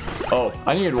 Oh,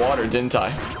 I needed water, didn't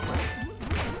I?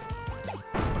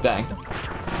 Dang.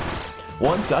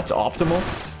 Once that's optimal,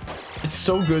 it's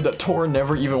so good that Tor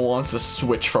never even wants to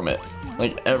switch from it.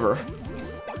 Like, ever.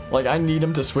 Like, I need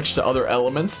him to switch to other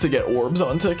elements to get orbs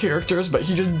onto characters, but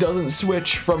he just doesn't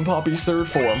switch from Poppy's 3rd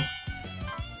form.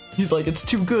 He's like, it's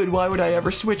too good, why would I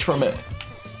ever switch from it?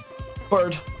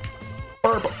 Bird.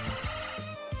 Burp.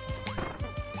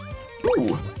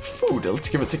 Ooh, food. Let's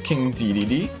give it to King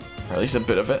DDD. Or at least a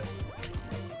bit of it.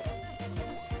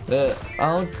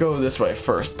 I'll go this way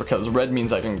first, because red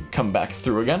means I can come back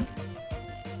through again.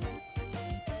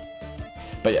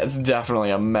 But yeah, it's definitely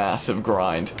a massive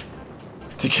grind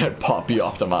to get Poppy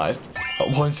optimized.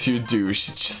 But once you do,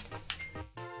 she's just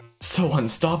so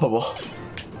unstoppable.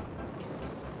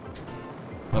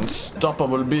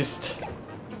 Unstoppable beast.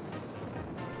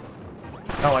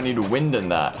 Oh, I need wind in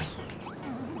that.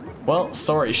 Well,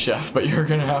 sorry, Chef, but you're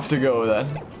gonna have to go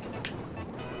then.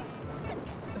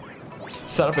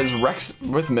 Setup is Rex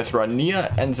with Mithra,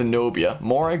 Nia and Zenobia,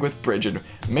 Morag with Brigid,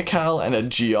 Mikhail and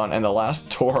Aegeon, and the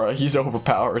last Tora. He's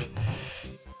overpowered.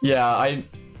 Yeah, I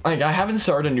haven't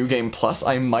started a New Game Plus.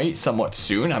 I might somewhat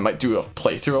soon. I might do a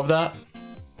playthrough of that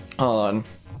on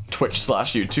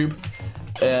Twitch/YouTube.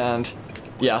 And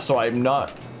yeah, so I'm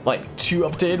not like too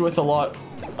updated with a lot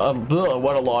of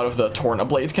what a lot of the Torna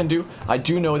blades can do. I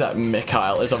do know that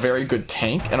Mikhail is a very good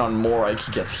tank, and on Morag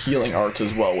he gets healing arts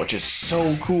as well, which is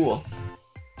so cool.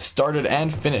 Started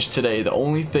and finished today. The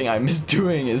only thing I miss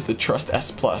doing is the Trust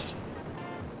S+.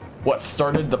 What,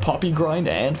 started the Poppy grind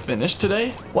and finished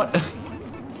today? What?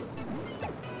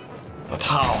 But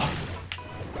how?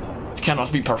 It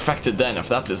cannot be perfected then if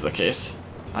that is the case.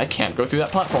 I can't go through that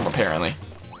platform apparently.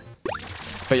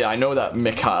 But yeah, I know that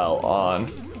Mikhail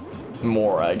on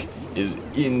Morag is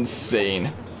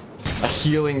insane. A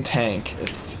healing tank.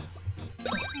 It's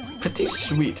pretty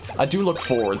sweet. I do look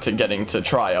forward to getting to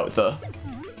try out the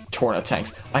Torna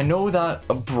tanks. I know that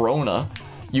a Brona,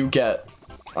 you get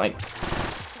like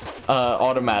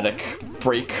automatic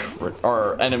break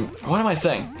or enemy. What am I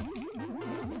saying?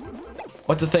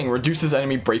 What's the thing? Reduces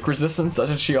enemy break resistance.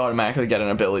 Doesn't she automatically get an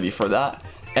ability for that?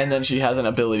 And then she has an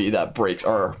ability that breaks,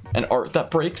 or an art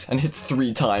that breaks and hits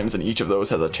 3 times, and each of those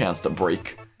has a chance to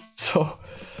break So,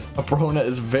 Abrona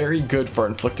is very good for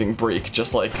inflicting break,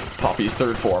 just like Poppy's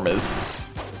third form is.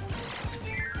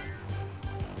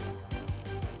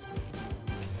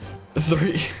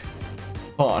 3.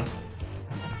 Hold on.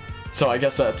 So I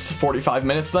guess that's 45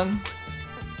 minutes then?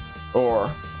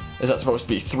 Or is that supposed to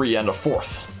be 3 and a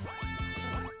 4th?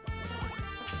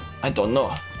 I don't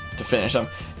know. To finish them.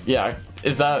 Yeah,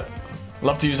 is that...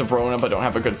 Love to use Abrona, but don't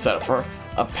have a good setup for her.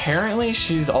 Apparently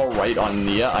she's alright on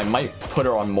Nia. I might put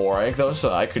her on Morag though,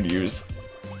 so I could use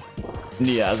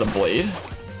Nia as a blade.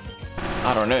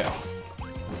 I don't know.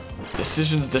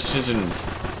 Decisions.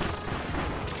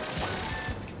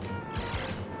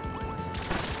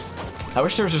 I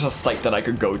wish there was just a site that I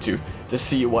could go to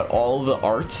see what all the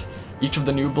arts each of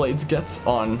the new blades gets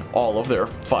on all of their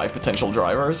 5 potential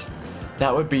drivers.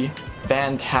 That would be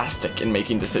fantastic in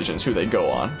making decisions who they go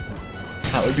on.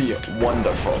 That would be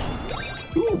wonderful.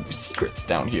 Ooh, secrets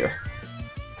down here.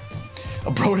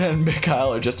 Abrona and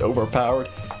Mikhail are just overpowered.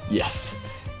 Yes.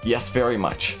 Yes, very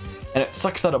much. And it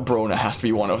sucks that Abrona has to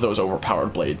be one of those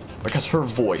overpowered blades because her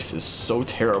voice is so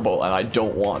terrible and I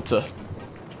don't want to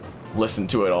listen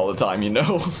to it all the time, you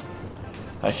know?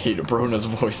 I hate Abrona's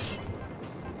voice.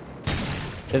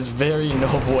 It's very no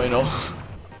bueno.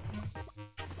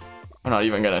 I'm not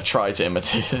even gonna try to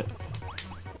imitate it.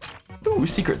 Ooh,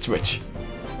 secret switch.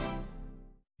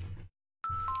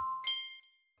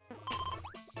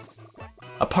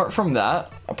 Apart from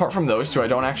that, apart from those two, I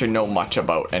don't actually know much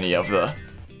about any of the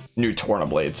new Torna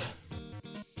blades.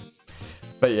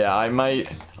 But yeah,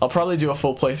 I'll probably do a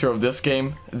full playthrough of this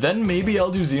game, then maybe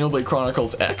I'll do Xenoblade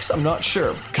Chronicles X, I'm not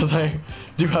sure, because I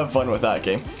do have fun with that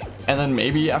game. And then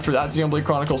maybe after that, Xenoblade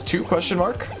Chronicles 2, question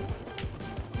mark?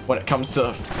 When it comes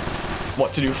to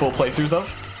what to do full playthroughs of?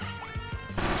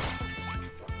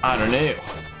 I don't know.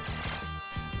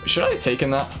 Should I have taken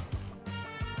that?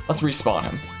 Let's respawn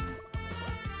him.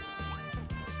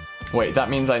 Wait, that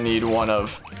means I need one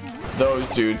of those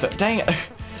dudes. Dang it!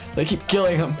 They keep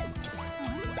killing him.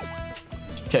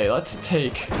 Okay, let's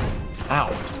take...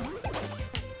 Ow.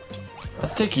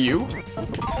 Let's take you.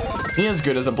 Nia's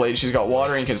good as a blade. She's got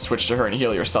water and you can switch to her and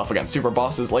heal yourself against super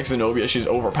bosses. Like Zenobia, she's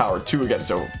overpowered too again,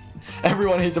 so...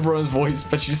 Everyone hates Abrona's voice,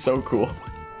 but she's so cool.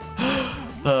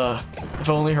 If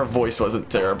only her voice wasn't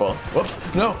terrible. Whoops,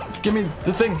 no! Give me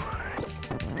the thing!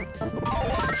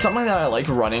 Something that I like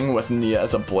running with Nia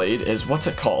as a blade is, what's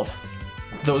it called?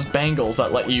 Those bangles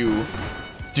that let you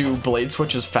do blade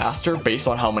switches faster based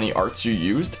on how many arts you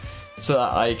used, so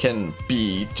that I can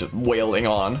be wailing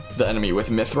on the enemy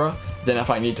with Mithra. Then if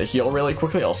I need to heal really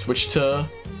quickly, I'll switch to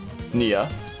Nia.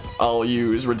 I'll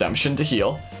use Redemption to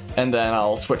heal, and then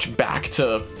I'll switch back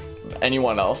to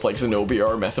anyone else like Zenobia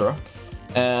or Mithra.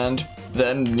 And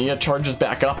then Nia charges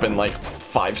back up in like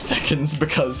 5 seconds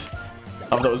because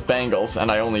of those bangles, and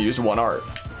I only used 1 art.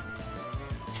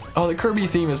 Oh, the Kirby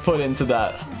theme is put into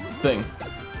that thing,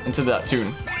 into that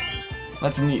tune.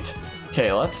 That's neat.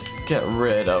 Okay, let's get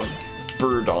rid of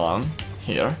Birdon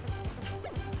here.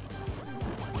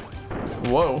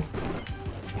 Whoa.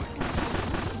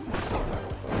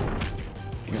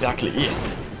 Exactly,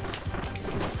 yes.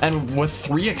 And with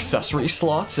 3 accessory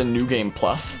slots in New Game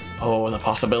Plus, oh, the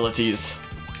possibilities.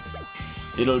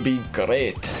 It'll be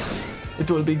great. It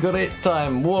will be great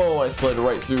time. Whoa, I slid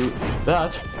right through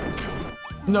that.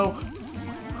 No.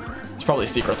 There's probably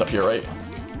secrets up here, right?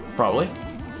 Probably.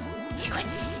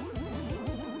 Secrets.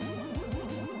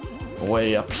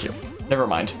 Way up here. Never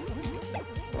mind.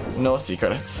 No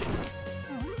secrets.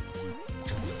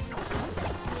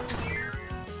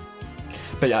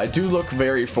 But yeah, I do look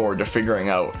very forward to figuring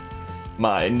out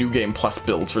my New Game Plus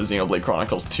builds for Xenoblade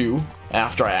Chronicles 2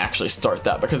 after I actually start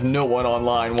that, because no one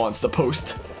online wants to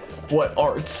post what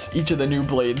arts each of the new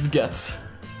blades gets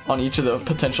on each of the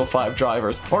potential 5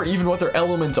 drivers, or even what their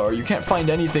elements are. You can't find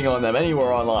anything on them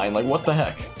anywhere online. Like, what the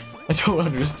heck? I don't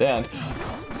understand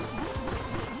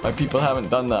why people haven't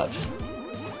done that.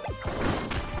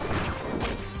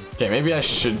 Okay, maybe I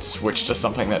should switch to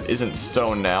something that isn't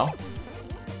stone now.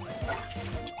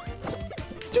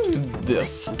 Let's do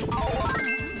this.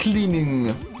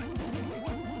 Cleaning.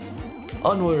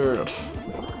 Onward.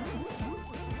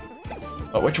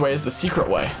 But which way is the secret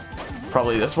way?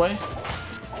 Probably this way?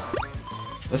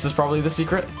 This is probably the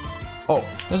secret? Oh,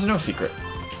 there's no secret.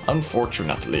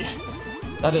 Unfortunately.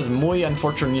 That is muy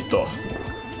unfortunito.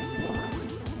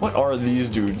 What are these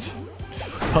dudes?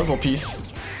 Puzzle piece.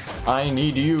 I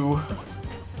need you.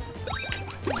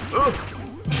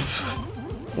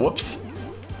 Whoops.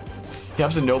 You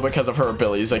have to know because of her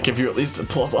abilities that give you at least a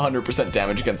plus 100%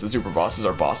 damage against the super bosses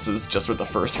or bosses just with the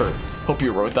first hurt. Hope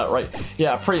you wrote that right.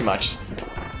 Yeah, pretty much.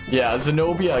 Yeah,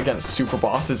 Zenobia against super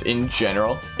bosses in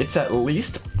general, it's at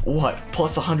least what,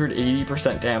 plus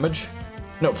 180% damage?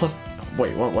 No, plus,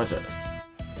 wait, what was it?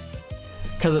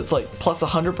 Because it's like plus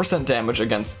 100% damage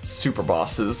against super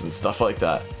bosses and stuff like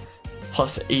that.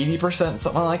 Plus 80%,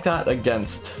 something like that,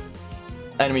 against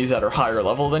enemies that are higher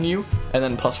level than you. And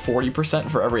then plus 40%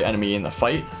 for every enemy in the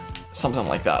fight. Something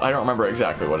like that. I don't remember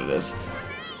exactly what it is.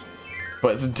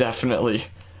 But it's definitely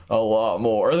a lot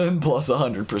more than plus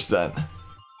 100%.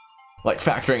 Like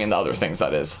factoring in the other things,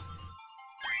 that is.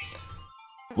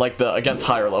 Like the against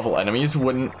higher level enemies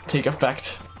wouldn't take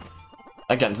effect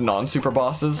against non-super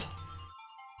bosses.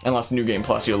 Unless New Game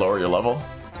Plus you lower your level.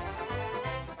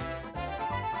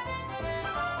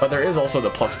 But there is also the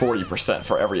plus 40%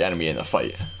 for every enemy in the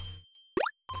fight.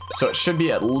 So it should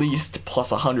be at least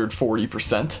plus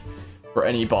 140% for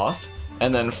any boss.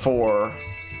 And then for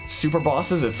super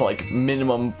bosses, it's like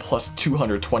minimum plus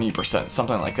 220%,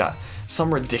 something like that.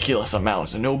 Some ridiculous amount.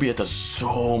 Zenobia does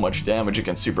so much damage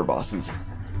against super bosses.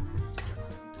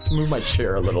 Let's move my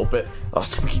chair a little bit. Oh,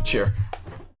 squeaky chair.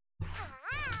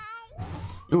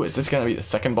 Ooh, is this gonna be the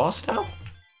second boss now?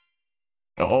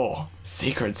 Oh,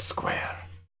 Sacred Square.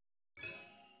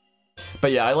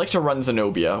 But yeah, I like to run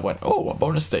Zenobia when... Oh, a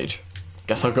bonus stage.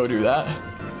 Guess I'll go do that.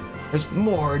 There's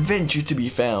more adventure to be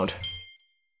found.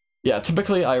 Yeah,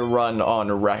 typically I run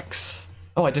on Rex.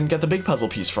 Oh, I didn't get the big puzzle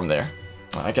piece from there.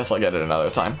 I guess I'll get it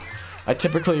another time. I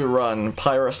typically run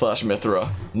Pyra /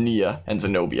 Mithra, Nia, and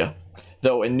Zenobia.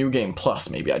 Though in New Game Plus,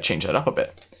 maybe I'd change that up a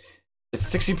bit. It's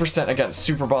 60% against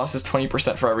super bosses,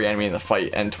 20% for every enemy in the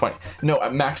fight, and 20... No,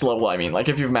 at max level, I mean. Like,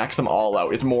 if you've maxed them all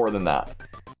out, it's more than that.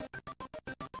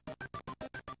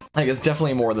 Like, it's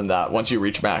definitely more than that once you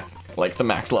reach like, the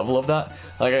max level of that.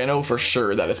 Like, I know for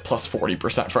sure that it's plus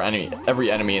 40% for every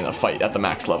enemy in the fight at the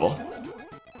max level.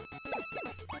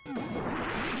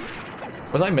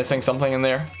 Was I missing something in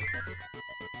there?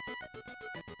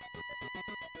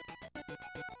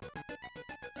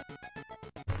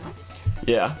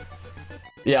 Yeah.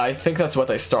 Yeah, I think that's what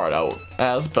they start out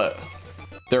as, but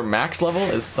their max level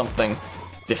is something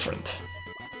different.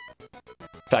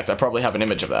 In fact, I probably have an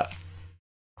image of that.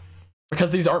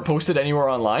 Because these aren't posted anywhere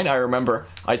online, I remember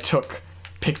I took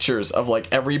pictures of like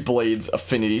every blade's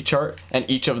affinity chart and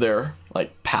each of their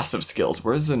like passive skills.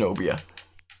 Where's Zenobia?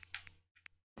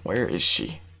 Where is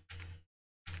she?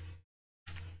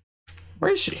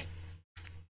 Where is she?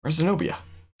 Where's Zenobia?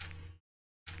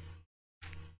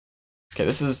 Okay,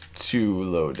 this is too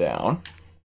low down.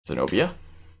 Zenobia,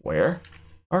 where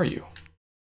are you?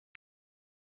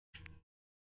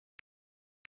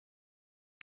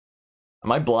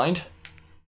 Am I blind?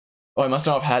 Oh, I must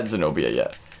not have had Zenobia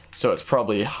yet. So it's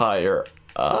probably higher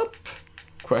up?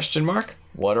 Question mark?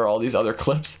 What are all these other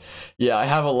clips? Yeah, I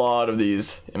have a lot of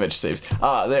these image saves.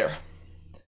 Ah, there.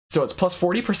 So it's plus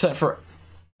 40% for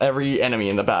every enemy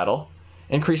in the battle.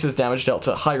 Increases damage dealt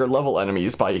to higher level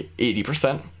enemies by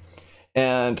 80%.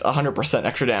 And 100%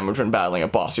 extra damage when battling a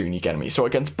boss or unique enemy. So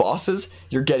against bosses,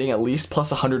 you're getting at least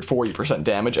plus 140%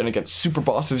 damage, and against super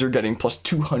bosses, you're getting plus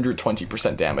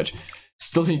 220% damage.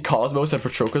 Still need Cosmos and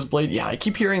Patroka's Blade? Yeah, I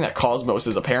keep hearing that Cosmos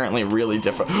is apparently really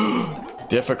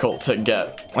difficult to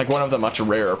get. Like one of the much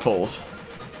rarer pulls.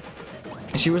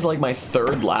 She was like my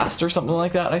third last or something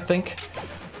like that, I think.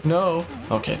 No.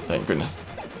 Okay, thank goodness.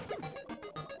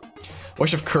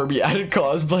 Wish if Kirby added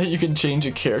cosplay, you can change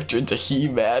a character into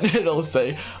He-Man. It'll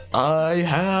say, I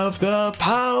have the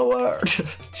power.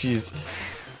 Jeez.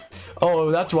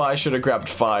 Oh, that's why I should have grabbed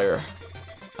fire,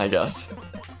 I guess.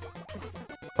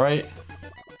 Right?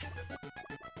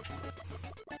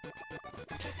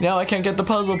 Now I can't get the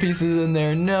puzzle pieces in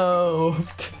there. No.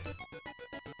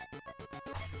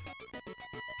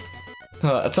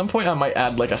 At some point I might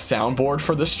add like a soundboard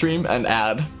for this stream and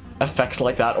add effects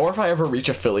like that, or if I ever reach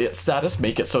affiliate status,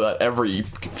 make it so that every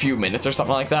few minutes or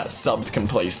something like that, subs can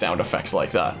play sound effects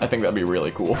like that. I think that'd be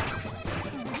really cool.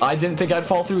 I didn't think I'd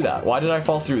fall through that. Why did I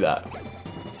fall through that?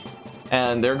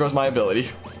 And there goes my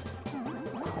ability.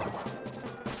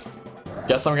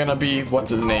 Guess I'm gonna be,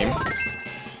 what's his name?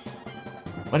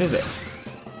 What is it?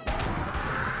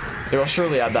 They will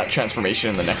surely add that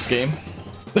transformation in the next game.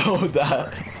 Oh,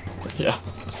 that. Yeah.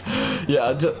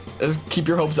 Yeah, just keep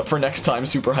your hopes up for next time,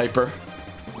 Super Hyper.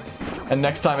 And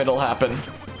next time it'll happen.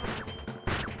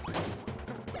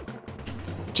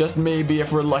 Just maybe,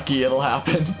 if we're lucky, it'll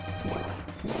happen.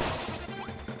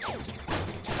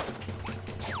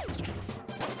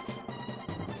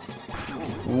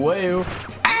 Whoa.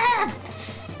 Ah!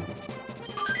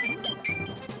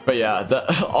 But yeah,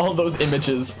 all those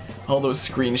images, all those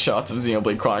screenshots of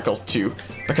Xenoblade Chronicles 2,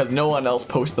 because no one else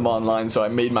posts them online, so I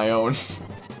made my own.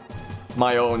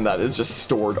 My own that is just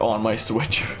stored on my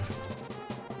Switch.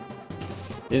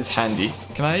 is handy.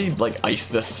 Can I, like, ice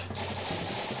this?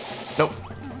 Nope.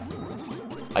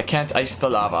 I can't ice the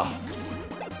lava.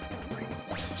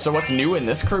 So what's new in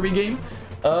this Kirby game?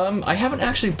 I haven't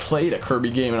actually played a Kirby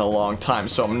game in a long time,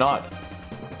 so I'm not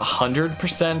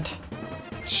 100%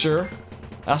 sure.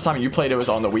 Last time you played it was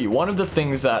on the Wii. One of the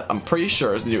things that I'm pretty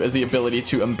sure is new is the ability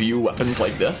to imbue weapons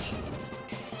like this.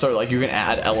 So like you can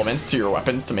add elements to your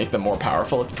weapons to make them more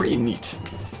powerful. It's pretty neat.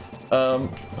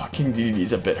 King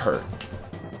DDD's a bit hurt.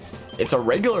 It's a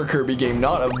regular Kirby game,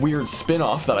 not a weird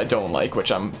spin-off that I don't like,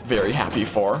 which I'm very happy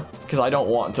for. Because I don't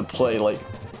want to play like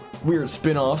weird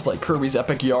spin-offs like Kirby's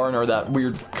Epic Yarn or that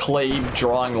weird clay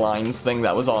drawing lines thing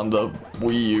that was on the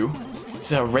Wii U.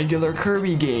 It's a regular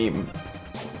Kirby game.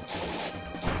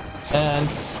 And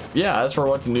yeah, as for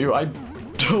what's new, I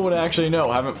don't actually know.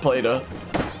 I haven't played a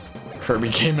Kirby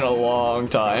game in a long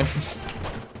time.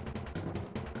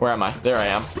 Where am I? There I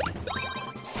am.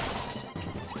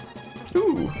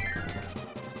 Ooh.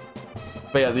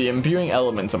 But yeah, the imbuing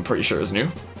elements I'm pretty sure is new.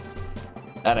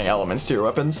 Adding elements to your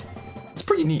weapons. It's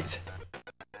pretty neat.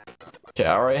 Okay,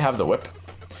 I already have the whip.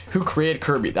 Who created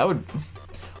Kirby? That would...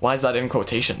 Why is that in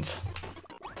quotations?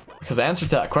 Because the answer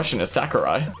to that question is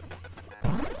Sakurai.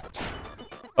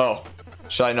 Oh,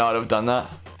 should I not have done that?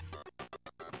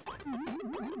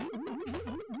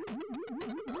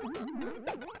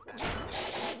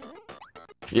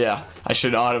 Yeah, I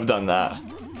should not have done that.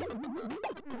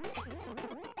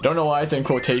 Don't know why it's in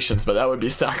quotations, but that would be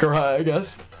Sakurai, I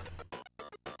guess.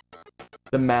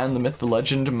 The man, the myth, the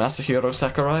legend, Masahiro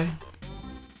Sakurai.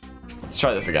 Let's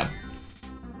try this again.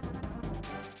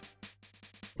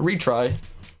 Retry.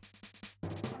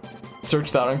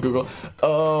 Search that on Google.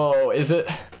 Oh, is it?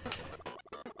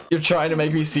 You're trying to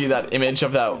make me see that image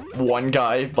of that one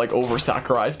guy, like over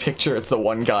Sakurai's picture. It's the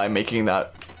one guy making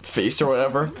that face or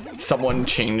whatever. Someone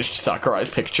changed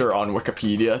Sakurai's picture on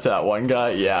Wikipedia to that one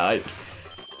guy. Yeah,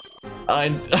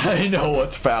 I know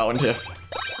what's found if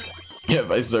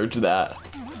I search that.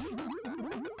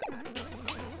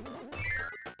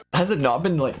 Has it not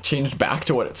been like changed back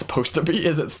to what it's supposed to be?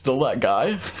 Is it still that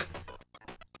guy?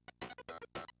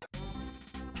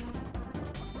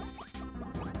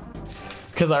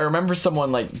 Because I remember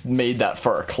someone like made that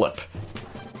for a clip.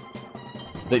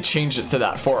 They changed it to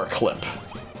that for a clip.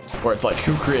 Where it's like,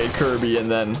 who created Kirby,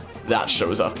 and then that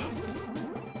shows up.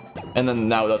 And then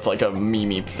now that's like a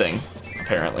meme thing,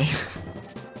 apparently.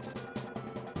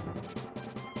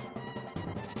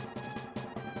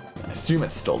 I assume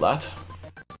it's still that.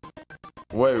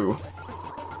 Whoa.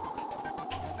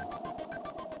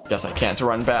 Guess I can't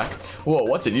run back. Whoa,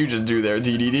 what did you just do there,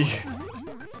 DDD?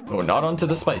 Oh, not onto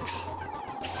the spikes.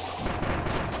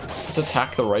 Let's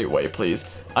attack the right way, please.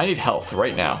 I need health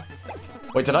right now.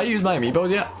 Wait, did I use my amiibo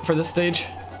yet for this stage?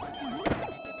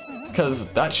 Because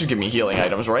that should give me healing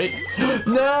items, right?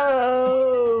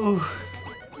 No!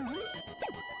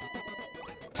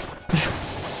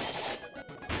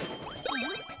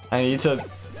 I need to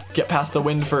get past the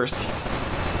wind first.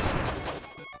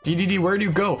 DDD, where do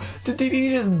you go? Did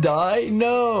DDD just die?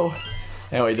 No!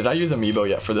 Anyway, did I use amiibo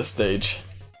yet for this stage?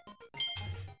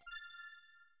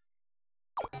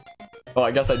 Oh,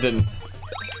 I guess I didn't.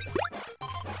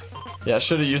 Yeah, I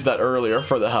should have used that earlier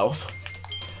for the health.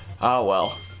 Ah,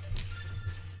 well.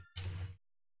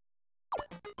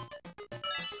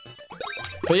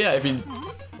 But yeah, if you...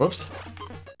 Whoops.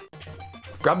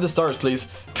 Grab the stars, please.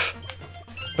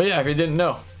 But yeah, if you didn't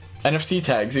know, NFC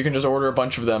tags, you can just order a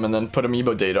bunch of them and then put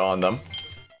amiibo data on them.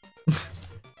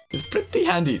 It's pretty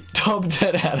handy. Top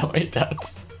 10 anime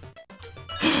deaths.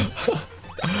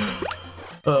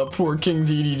 Poor King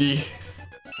DDD.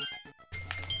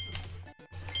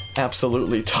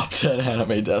 Absolutely top 10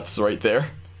 anime deaths right there.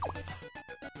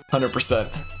 100%.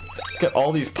 Let's get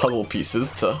all these puzzle pieces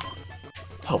to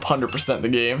help 100% the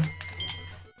game.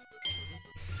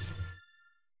 Let's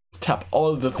tap all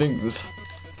of the things.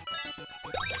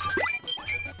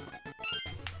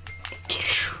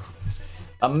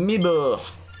 Amiibo.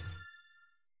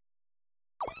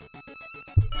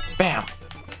 Bam.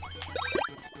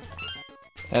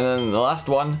 And then the last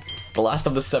one, the last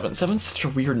of the 7. 7's such a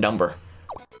weird number.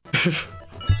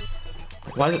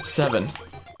 Why is it 7?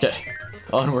 Okay,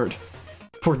 onward.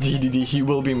 Poor DDD, he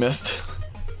will be missed.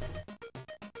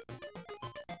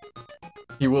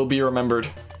 He will be remembered.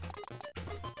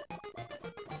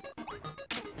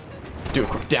 Do a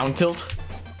quick down tilt.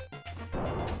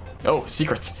 Oh,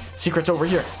 secrets. Secrets over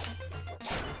here.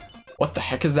 What the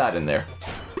heck is that in there?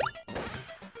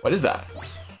 What is that?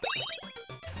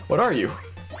 What are you?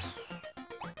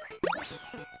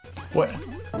 What?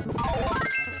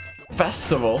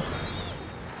 Festival?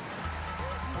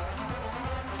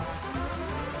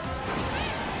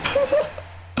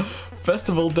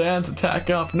 Festival dance, attack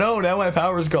up. No, now my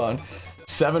power's gone.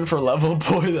 7 for level.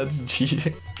 Boy, that's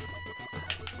cheating.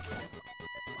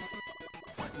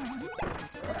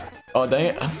 Oh,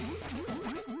 dang it.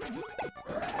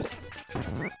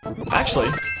 Actually,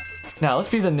 now let's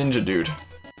be the ninja dude.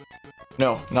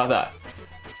 No, not that.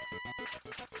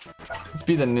 Let's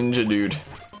be the ninja dude.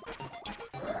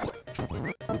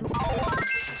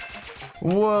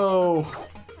 Whoa.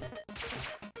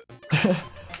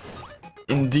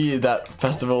 Indeed, that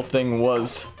festival thing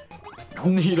was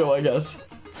neato, I guess.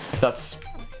 If that's...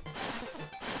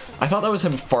 I thought that was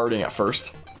him farting at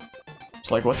first.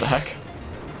 It's like, what the heck?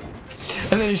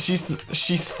 And then he sheaths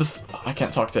the... I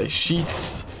can't talk today.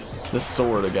 Sheaths the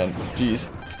sword again. Jeez.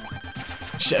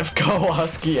 Chef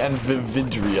Kowalski and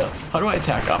Vividria. How do I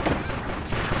attack up?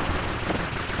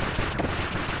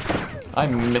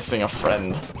 I'm missing a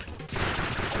friend.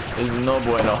 Is no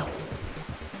bueno.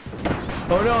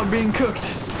 Oh no, I'm being cooked.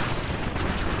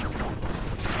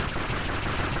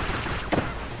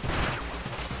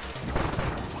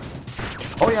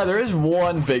 Oh yeah, there is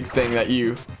one big thing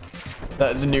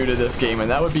that's new to this game,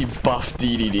 and that would be buff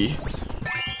DDD.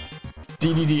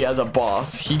 DDD as a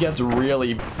boss, he gets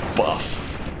really buff.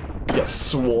 He gets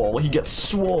swole. He gets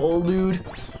swole, dude.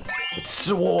 It's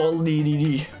swole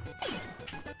DDD.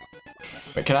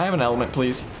 Wait, can I have an element,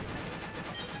 please?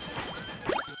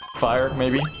 Fire,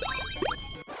 maybe?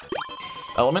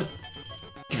 Element?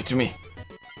 Give it to me.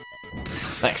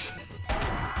 Thanks.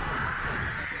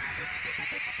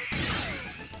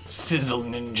 Sizzle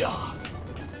Ninja.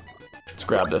 Let's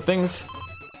grab the things.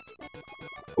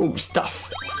 Ooh,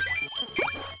 stuff.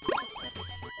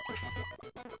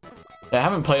 Yeah, I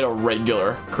haven't played a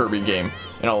regular Kirby game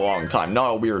in a long time. Not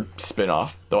a weird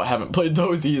spin-off, though I haven't played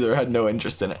those either. Had no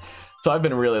interest in it. So I've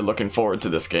been really looking forward to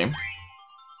this game.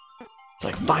 It's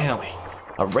like, finally,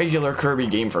 a regular Kirby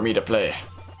game for me to play.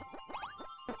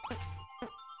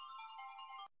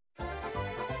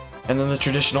 And then the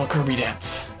traditional Kirby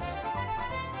dance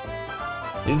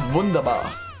is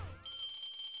wunderbar.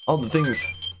 All the things.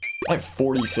 Like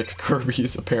 46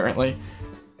 Kirbys, apparently.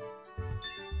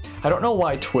 I don't know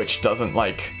why Twitch doesn't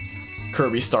like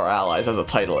Kirby Star Allies as a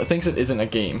title. It thinks it isn't a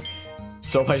game.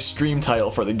 So my stream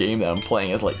title for the game that I'm playing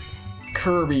is like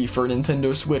Kirby for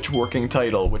Nintendo Switch working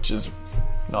title, which is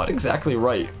not exactly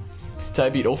right. Did I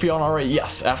beat Ophion already?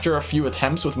 Yes, after a few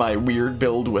attempts with my weird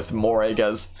build with Morag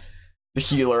as the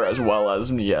healer as well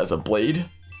as me as a blade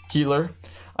healer,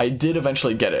 I did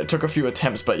eventually get it. It took a few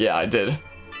attempts, but yeah, I did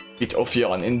beat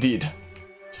Ophion, indeed.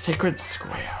 Sacred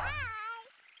Square.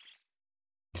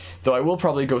 Though I will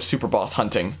probably go super boss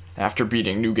hunting after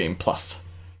beating New Game Plus.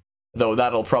 Though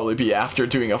that'll probably be after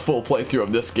doing a full playthrough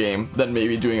of this game, then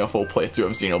maybe doing a full playthrough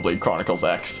of Xenoblade Chronicles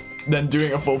X, then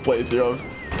doing a full playthrough of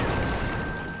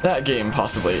that game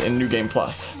possibly in New Game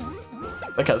Plus.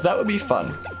 Because that would be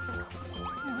fun.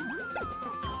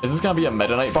 Is this gonna be a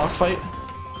Meta Knight boss fight?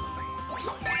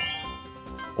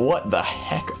 What the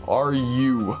heck are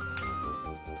you?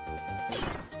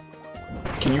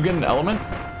 Can you get an element?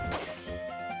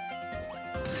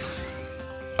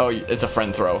 Oh, it's a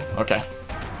friend throw. Okay.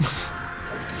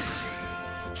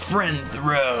 Friend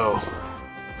throw.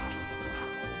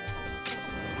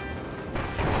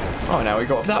 Oh, now we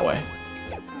go up that way.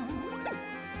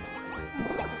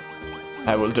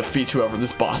 I will defeat whoever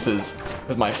this boss is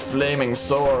with my flaming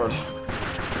sword.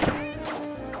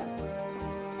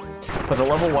 But the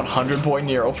level 100 boy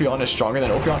near Ophion is stronger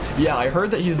than Ophion. Yeah, I heard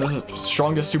that he's the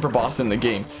strongest super boss in the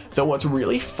game. Though what's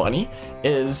really funny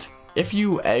is if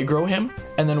you aggro him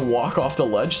and then walk off the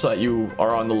ledge so that you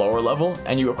are on the lower level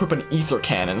and you equip an ether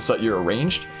cannon so that you're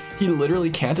ranged, he literally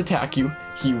can't attack you.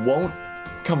 He won't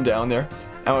come down there.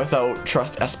 And without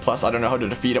Trust S+, I don't know how to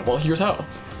defeat him. Well, here's how.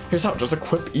 Here's how. Just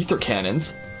equip ether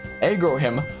cannons, aggro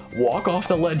him, walk off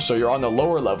the ledge so you're on the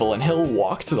lower level, and he'll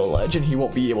walk to the ledge and he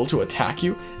won't be able to attack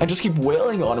you. And just keep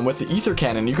wailing on him with the ether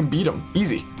cannon. You can beat him.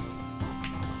 Easy.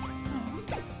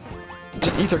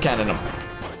 Just ether cannon him.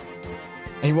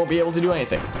 And he won't be able to do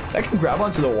anything. I can grab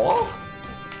onto the wall?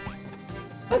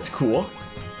 That's cool.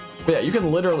 But yeah, you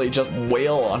can literally just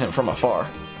wail on him from afar.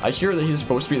 I hear that he's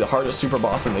supposed to be the hardest super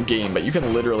boss in the game, but you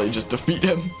can literally just defeat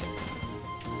him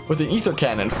with an ether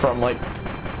cannon from like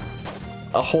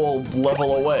a whole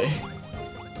level away.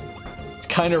 It's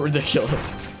kind of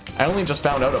ridiculous. I only just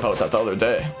found out about that the other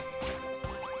day.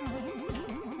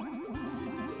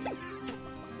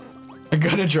 I'm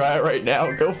gonna try it right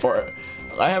now. Go for it.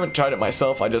 I haven't tried it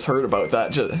myself. I just heard about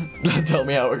that. Just tell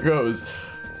me how it goes.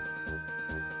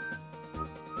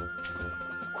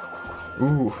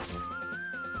 Ooh.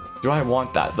 Do I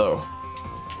want that though?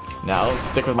 Now let's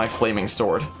stick with my flaming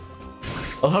sword.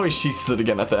 I love how he sheaths it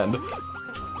again at the end.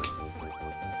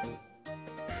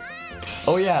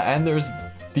 Oh yeah, and there's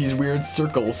these weird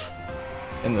circles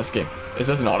in this game. Is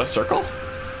this not a circle?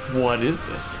 What is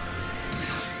this?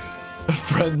 A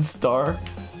friend star?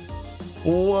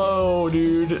 Whoa,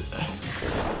 dude.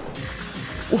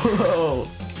 Whoa.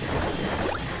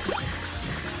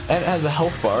 And it has a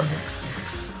health bar.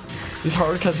 He's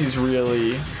hard because he's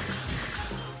really...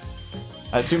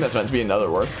 I assume that's meant to be another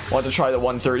word. Want to try the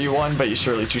 131, but he's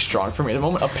surely too strong for me at the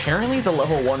moment. Apparently the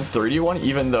level 131,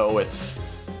 even though it's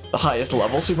the highest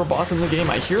level super boss in the game,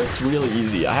 I hear it's really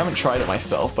easy. I haven't tried it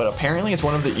myself, but apparently it's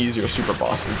one of the easier super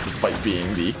bosses despite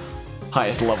being the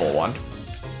highest level one.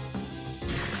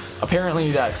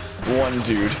 Apparently that one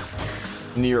dude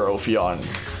near Ophion,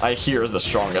 I hear is the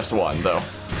strongest one though.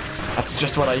 That's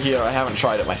just what I hear. I haven't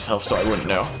tried it myself, so I wouldn't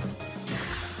know.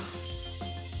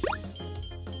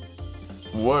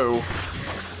 Whoa.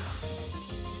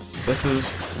 This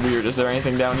is weird. Is there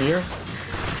anything down here?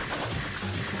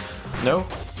 No?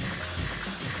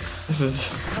 This is...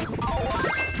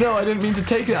 No, I didn't mean to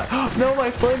take that. No,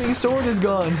 my flaming sword is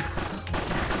gone.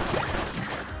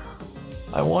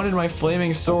 I wanted my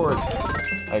flaming sword.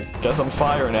 I guess I'm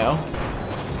fire now.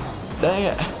 Dang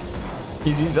it.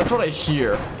 He's easy. That's what I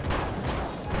hear.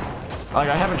 Like,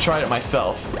 I haven't tried it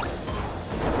myself.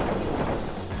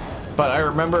 But I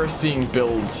remember seeing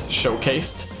builds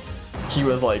showcased. He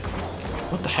was like,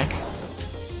 what the heck?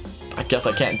 I guess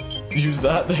I can't use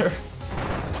that there.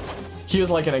 He was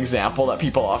like an example that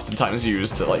people oftentimes use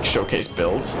to like showcase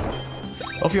builds.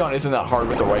 Ophion isn't that hard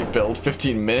with the right build.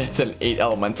 15 minutes and 8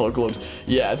 elemental globes.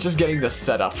 Yeah, it's just getting the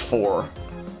setup for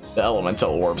the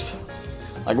elemental orbs.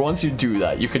 Like once you do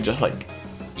that, you can just like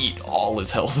eat all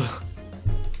his health.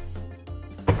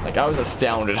 Like I was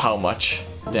astounded how much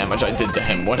damage I did to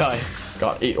him when I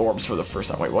got 8 orbs for the first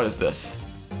time. Wait, what is this?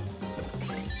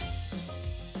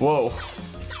 Whoa.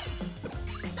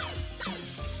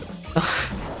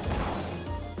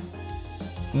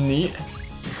 Neat.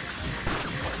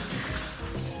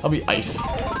 I'll be ice.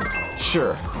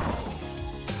 Sure.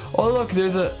 Oh look,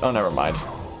 there's a... Oh, never mind.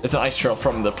 It's an ice trail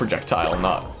from the projectile,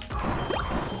 not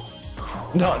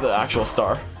the actual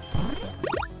star.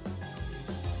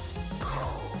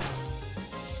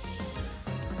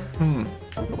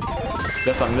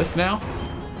 Guess I'm this now?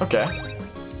 Okay.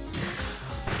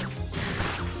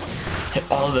 Hit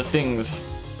all of the things.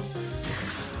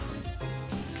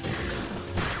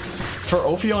 For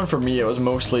Ophion, for me, it was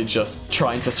mostly just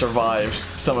trying to survive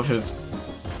some of his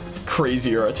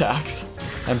crazier attacks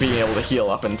and being able to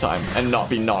heal up in time and not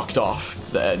be knocked off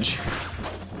the edge.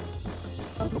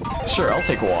 Sure, I'll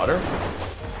take water.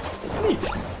 Neat.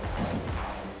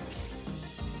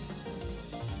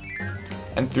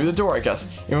 And through the door, I guess.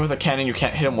 Even with a cannon, you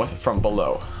can't hit him with from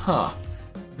below. Huh.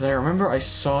 Because I remember I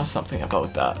saw something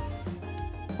about that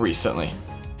recently.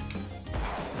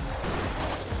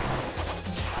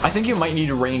 I think you might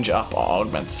need range up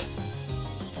augments.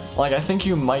 Like, I think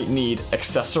you might need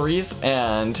accessories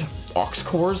and aux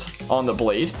cores on the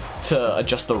blade to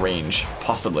adjust the range,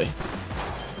 possibly.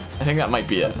 I think that might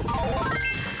be it.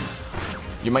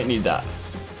 You might need that.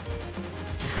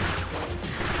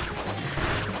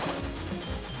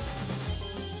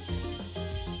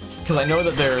 Because I know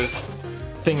that there's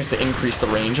things to increase the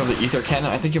range of the ether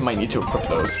cannon. I think you might need to equip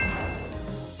those.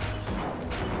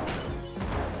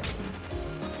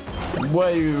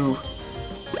 Whoa!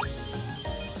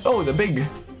 Oh, the big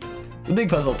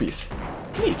puzzle piece.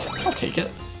 Neat. I'll take it.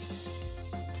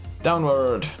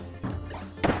 Downward.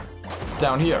 It's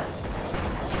down here.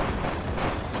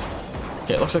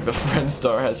 Okay, it looks like the friend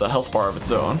star has a health bar of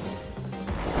its own.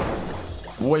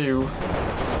 Whoa.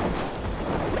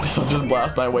 Guess I'll just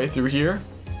blast my way through here.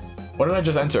 What did I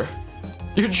just enter?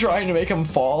 You're trying to make him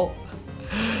fall?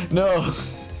 No.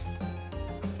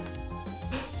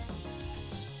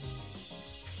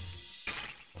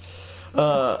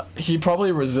 He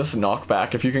probably resists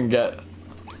knockback. If you can get,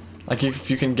 like,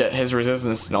 if you can get his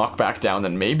resistance knockback down,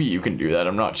 then maybe you can do that.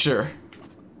 I'm not sure.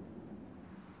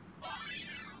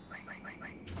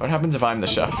 What happens if I'm the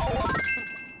chef?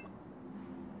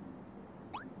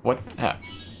 What?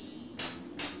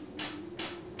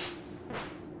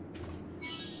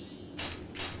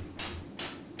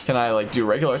 Can I, like, do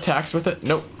regular attacks with it?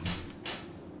 Nope.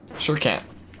 Sure can't.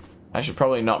 I should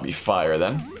probably not be fire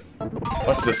then.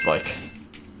 What's this like?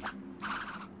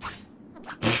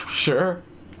 Sure.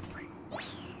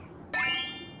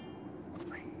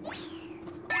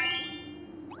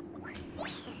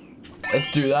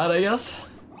 Let's do that, I guess.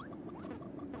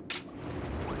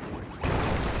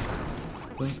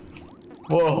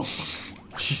 Whoa.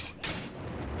 Jeez.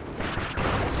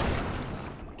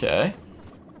 Okay.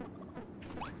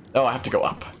 Oh, I have to go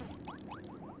up.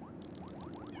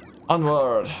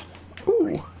 Onward.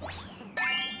 Ooh.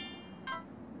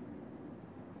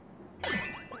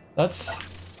 That's...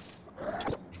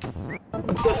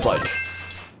 What's this like?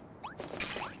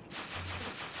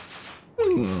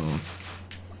 Hmm.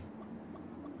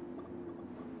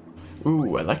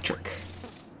 Ooh, electric.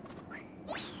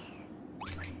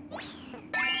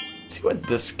 Let's see what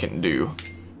this can do.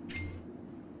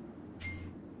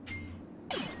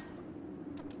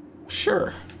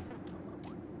 Sure.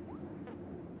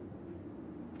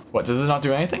 What, does this not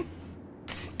do anything?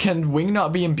 Can Wing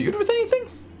not be imbued with anything?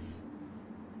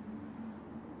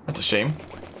 That's a shame.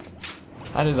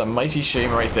 That is a mighty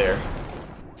shame right there.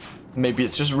 Maybe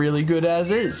it's just really good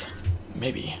as is.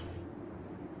 Maybe.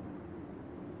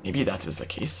 Maybe that is the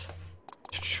case.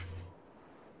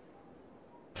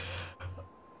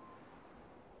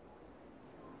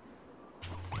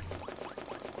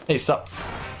 Hey, sup?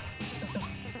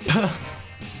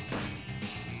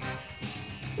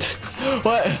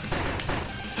 What?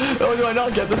 Oh, do I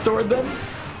not get the sword then?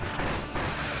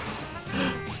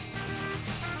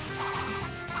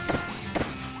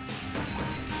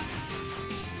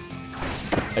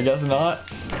 I guess not.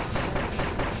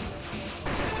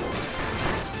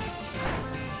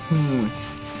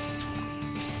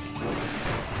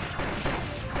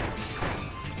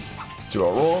 Do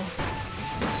a roll.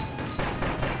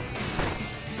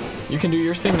 You can do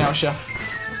your thing now, chef.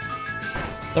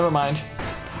 Never mind.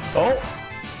 Oh!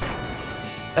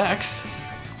 X!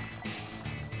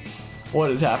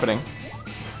 What is happening?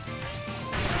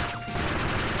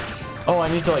 Oh, I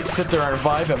need to like sit there and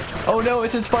revive him. Oh no,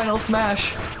 it's his final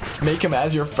smash! Make him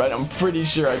as your friend. I'm pretty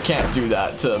sure I can't do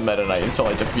that to Meta Knight until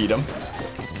I defeat him.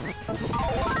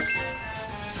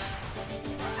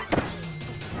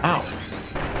 Ow.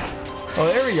 Oh,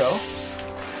 there we go.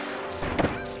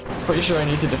 Pretty sure I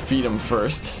need to defeat him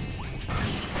first.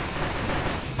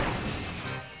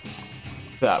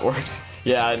 That works.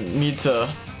 Yeah, I need to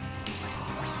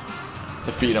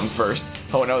defeat him first.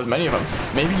 Oh, no, there's many of them.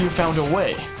 Maybe you found a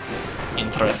way.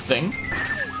 Interesting.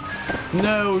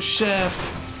 No, chef.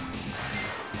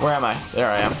 Where am I? There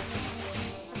I am.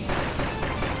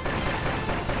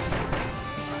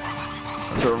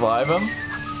 Let's revive him.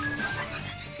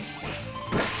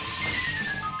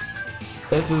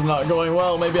 This is not going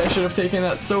well. Maybe I should have taken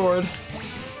that sword.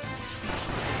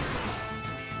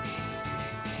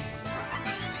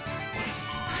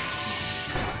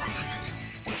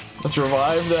 Let's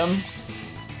revive them.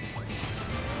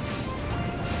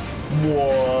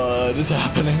 What is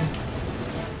happening?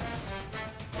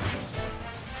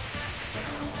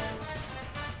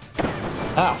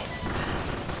 Ow.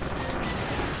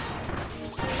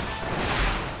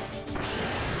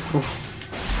 Oof.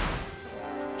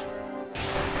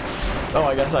 Oh,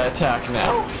 I guess I attack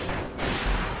now?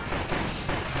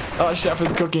 Oh, chef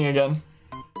is cooking again.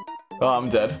 Oh, I'm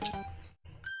dead.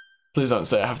 Please don't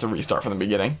say I have to restart from the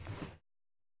beginning.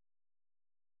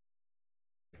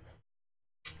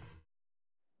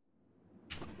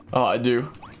 Oh, I do.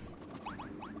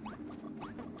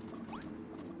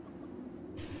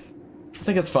 I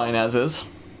think it's fine as is.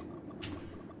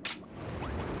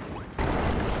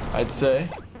 I'd say.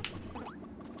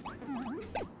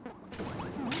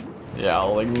 Yeah,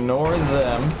 I'll ignore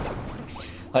them.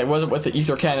 Like, was it with the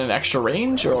ether cannon extra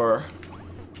range, or...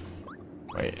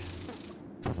 Wait.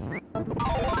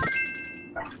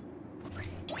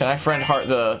 Can I friend heart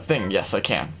the thing? Yes, I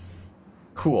can.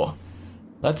 Cool.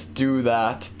 Let's do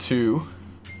that too.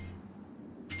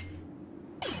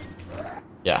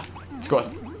 Yeah, let's go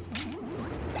with...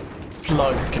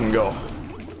 Plug can go.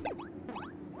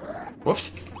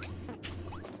 Whoops.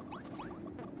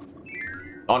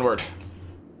 Onward.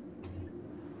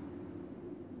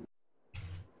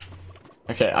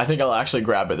 Okay, I think I'll actually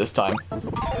grab it this time.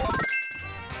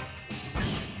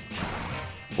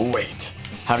 Wait,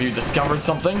 have you discovered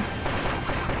something?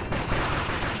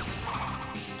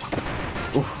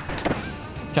 Oof.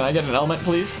 Can I get an element,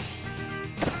 please?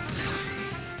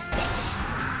 Yes.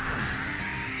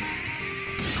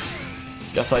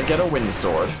 Guess I get a wind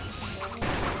sword.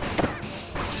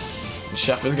 The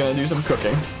chef is gonna do some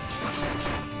cooking.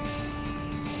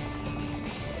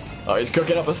 Oh, he's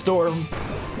cooking up a storm.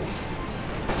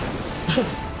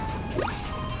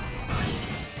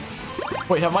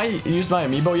 Wait, have I used my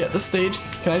amiibo yet this stage?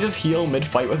 Can I just heal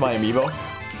mid-fight with my amiibo?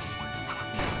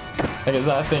 Like, is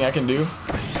that a thing I can do?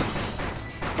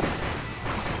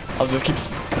 I'll just keep...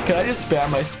 Can I just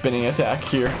spam my spinning attack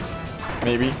here?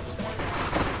 Maybe?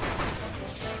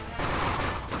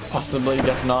 Possibly,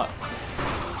 guess not.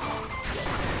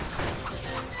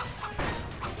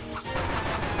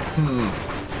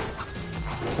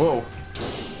 Whoa.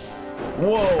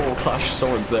 Whoa, clash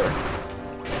swords there.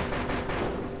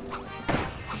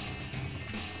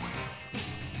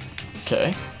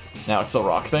 Okay. Now it's the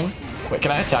rock thing. Wait,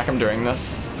 can I attack him during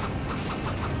this?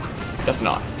 Guess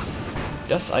not.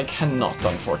 Yes, I cannot,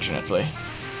 unfortunately.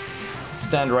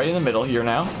 Stand right in the middle here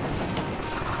now.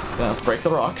 Then let's break the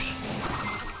rocks.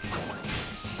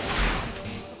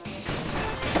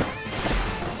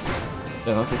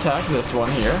 Then let's attack this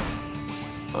one here.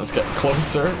 Let's get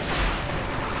closer.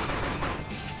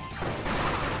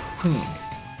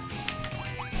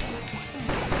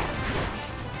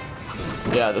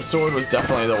 Yeah, the sword was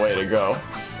definitely the way to go.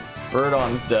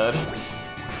 Birdon's dead.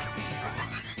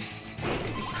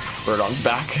 Birdon's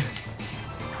back.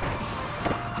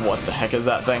 What the heck is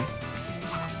that thing?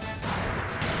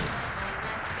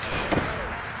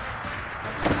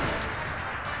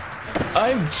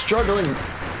 I'm struggling.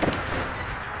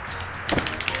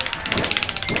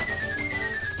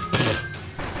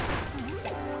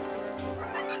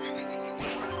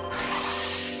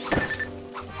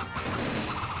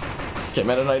 Okay,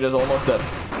 Meta Knight is almost dead.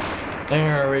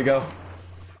 There we go.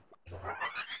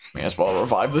 May as well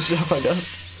revive the ship, I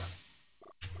guess.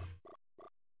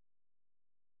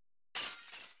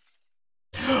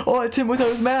 Oh, it's him without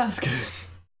his mask.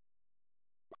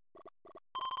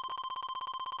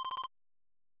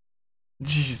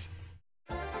 Jeez.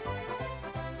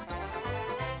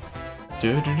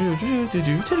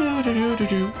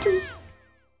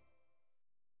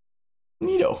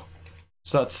 Neato.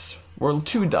 So that's World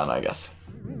 2 done, I guess.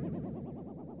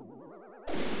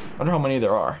 Wonder how many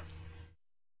there are.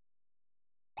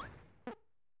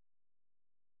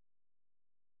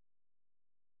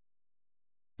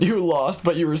 You lost,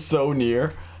 but you were so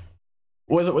near.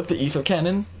 Was it with the ether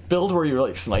cannon build where you were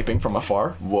like sniping from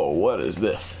afar? Whoa, what is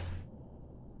this?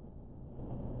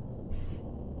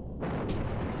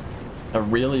 A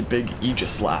really big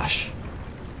Aegis slash.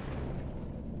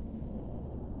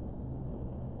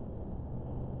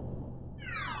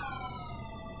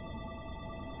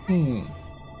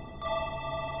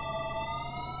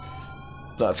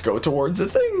 Let's go towards the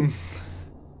thing.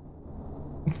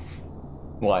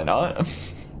 Why not?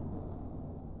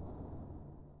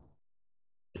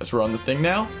 Guess we're on the thing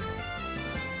now.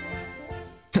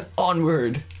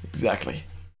 Onward. Exactly.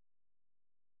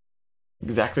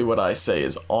 Exactly what I say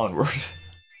is onward.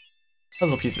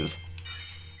 Puzzle pieces.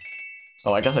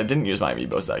 Oh, I guess I didn't use my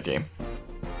amiibos that game.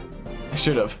 I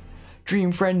should have.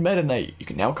 Dream Friend Meta Knight. You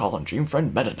can now call him Dream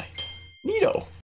Friend Meta Knight. Neato.